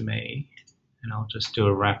back to me, and I'll just do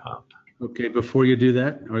a wrap up. Okay, before you do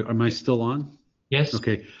that, am I still on? Yes.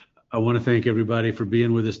 Okay, I want to thank everybody for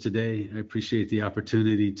being with us today. I appreciate the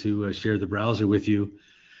opportunity to share the browser with you.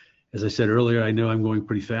 As I said earlier, I know I'm going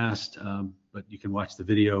pretty fast, but you can watch the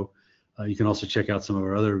video. You can also check out some of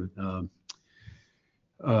our other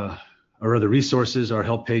resources, our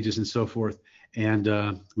help pages and so forth. And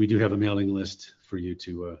we do have a mailing list for you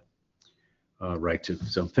to write to.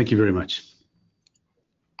 So thank you very much.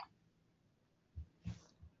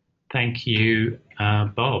 Thank you,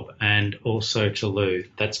 Bob, and also to Lou.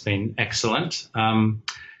 That's been excellent.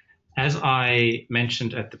 As I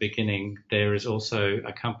mentioned at the beginning, there is also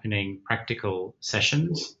accompanying practical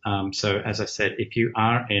sessions. So as I said, if you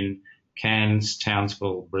are in Cairns,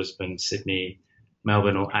 Townsville, Brisbane, Sydney,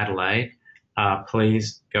 Melbourne or Adelaide,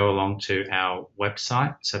 please go along to our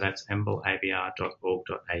website. So that's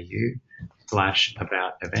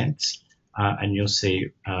embl-abr.org.au/about-events, and you'll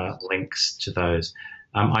see links to those.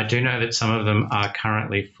 I do know that some of them are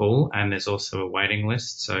currently full, and there's also a waiting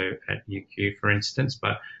list, so at UQ, for instance,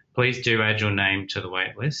 but please do add your name to the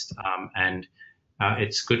wait list, and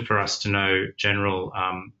it's good for us to know general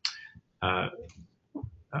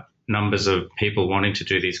numbers of people wanting to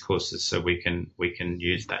do these courses, so we can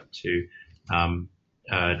use that to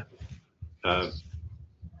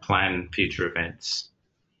plan future events.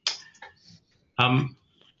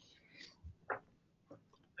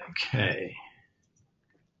 Okay.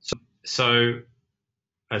 So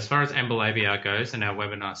as far as EMBL-ABR goes in our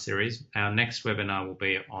webinar series, our next webinar will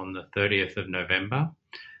be on the 30th of November.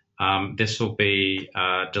 This will be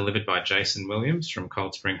delivered by Jason Williams from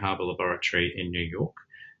Cold Spring Harbor Laboratory in New York.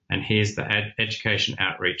 And he is the Education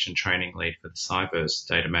Outreach and Training Lead for the Cyverse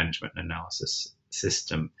Data Management and Analysis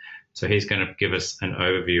System. So he's going to give us an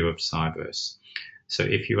overview of Cyverse. So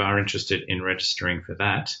if you are interested in registering for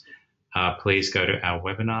that, please go to our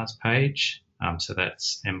webinars page. So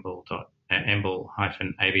that's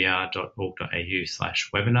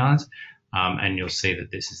embl-abr.org.au/webinars, and you'll see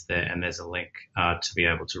that this is there, and there's a link to be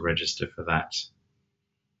able to register for that.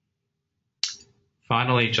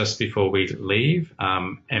 Finally, just before we leave,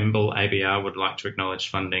 EMBL-ABR would like to acknowledge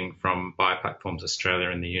funding from Bioplatforms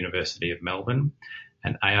Australia and the University of Melbourne,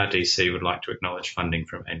 and ARDC would like to acknowledge funding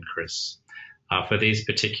from NCRIS. For these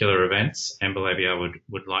particular events, EMBL-ABR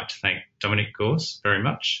would like to thank Dominic Gorse very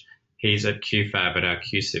much. He's at QFab at our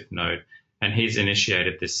QSIP node, and he's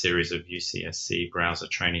initiated this series of UCSC browser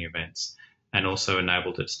training events and also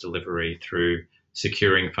enabled its delivery through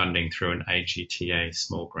securing funding through an AGTA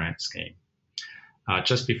small grant scheme.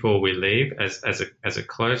 Just before we leave, as it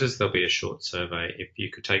closes, there'll be a short survey. If you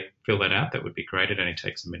could fill that out, that would be great. It only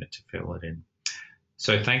takes a minute to fill it in.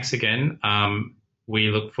 So thanks again. We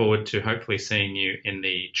look forward to hopefully seeing you in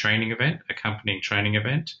the training event, accompanying training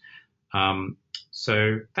event.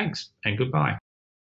 So thanks and goodbye.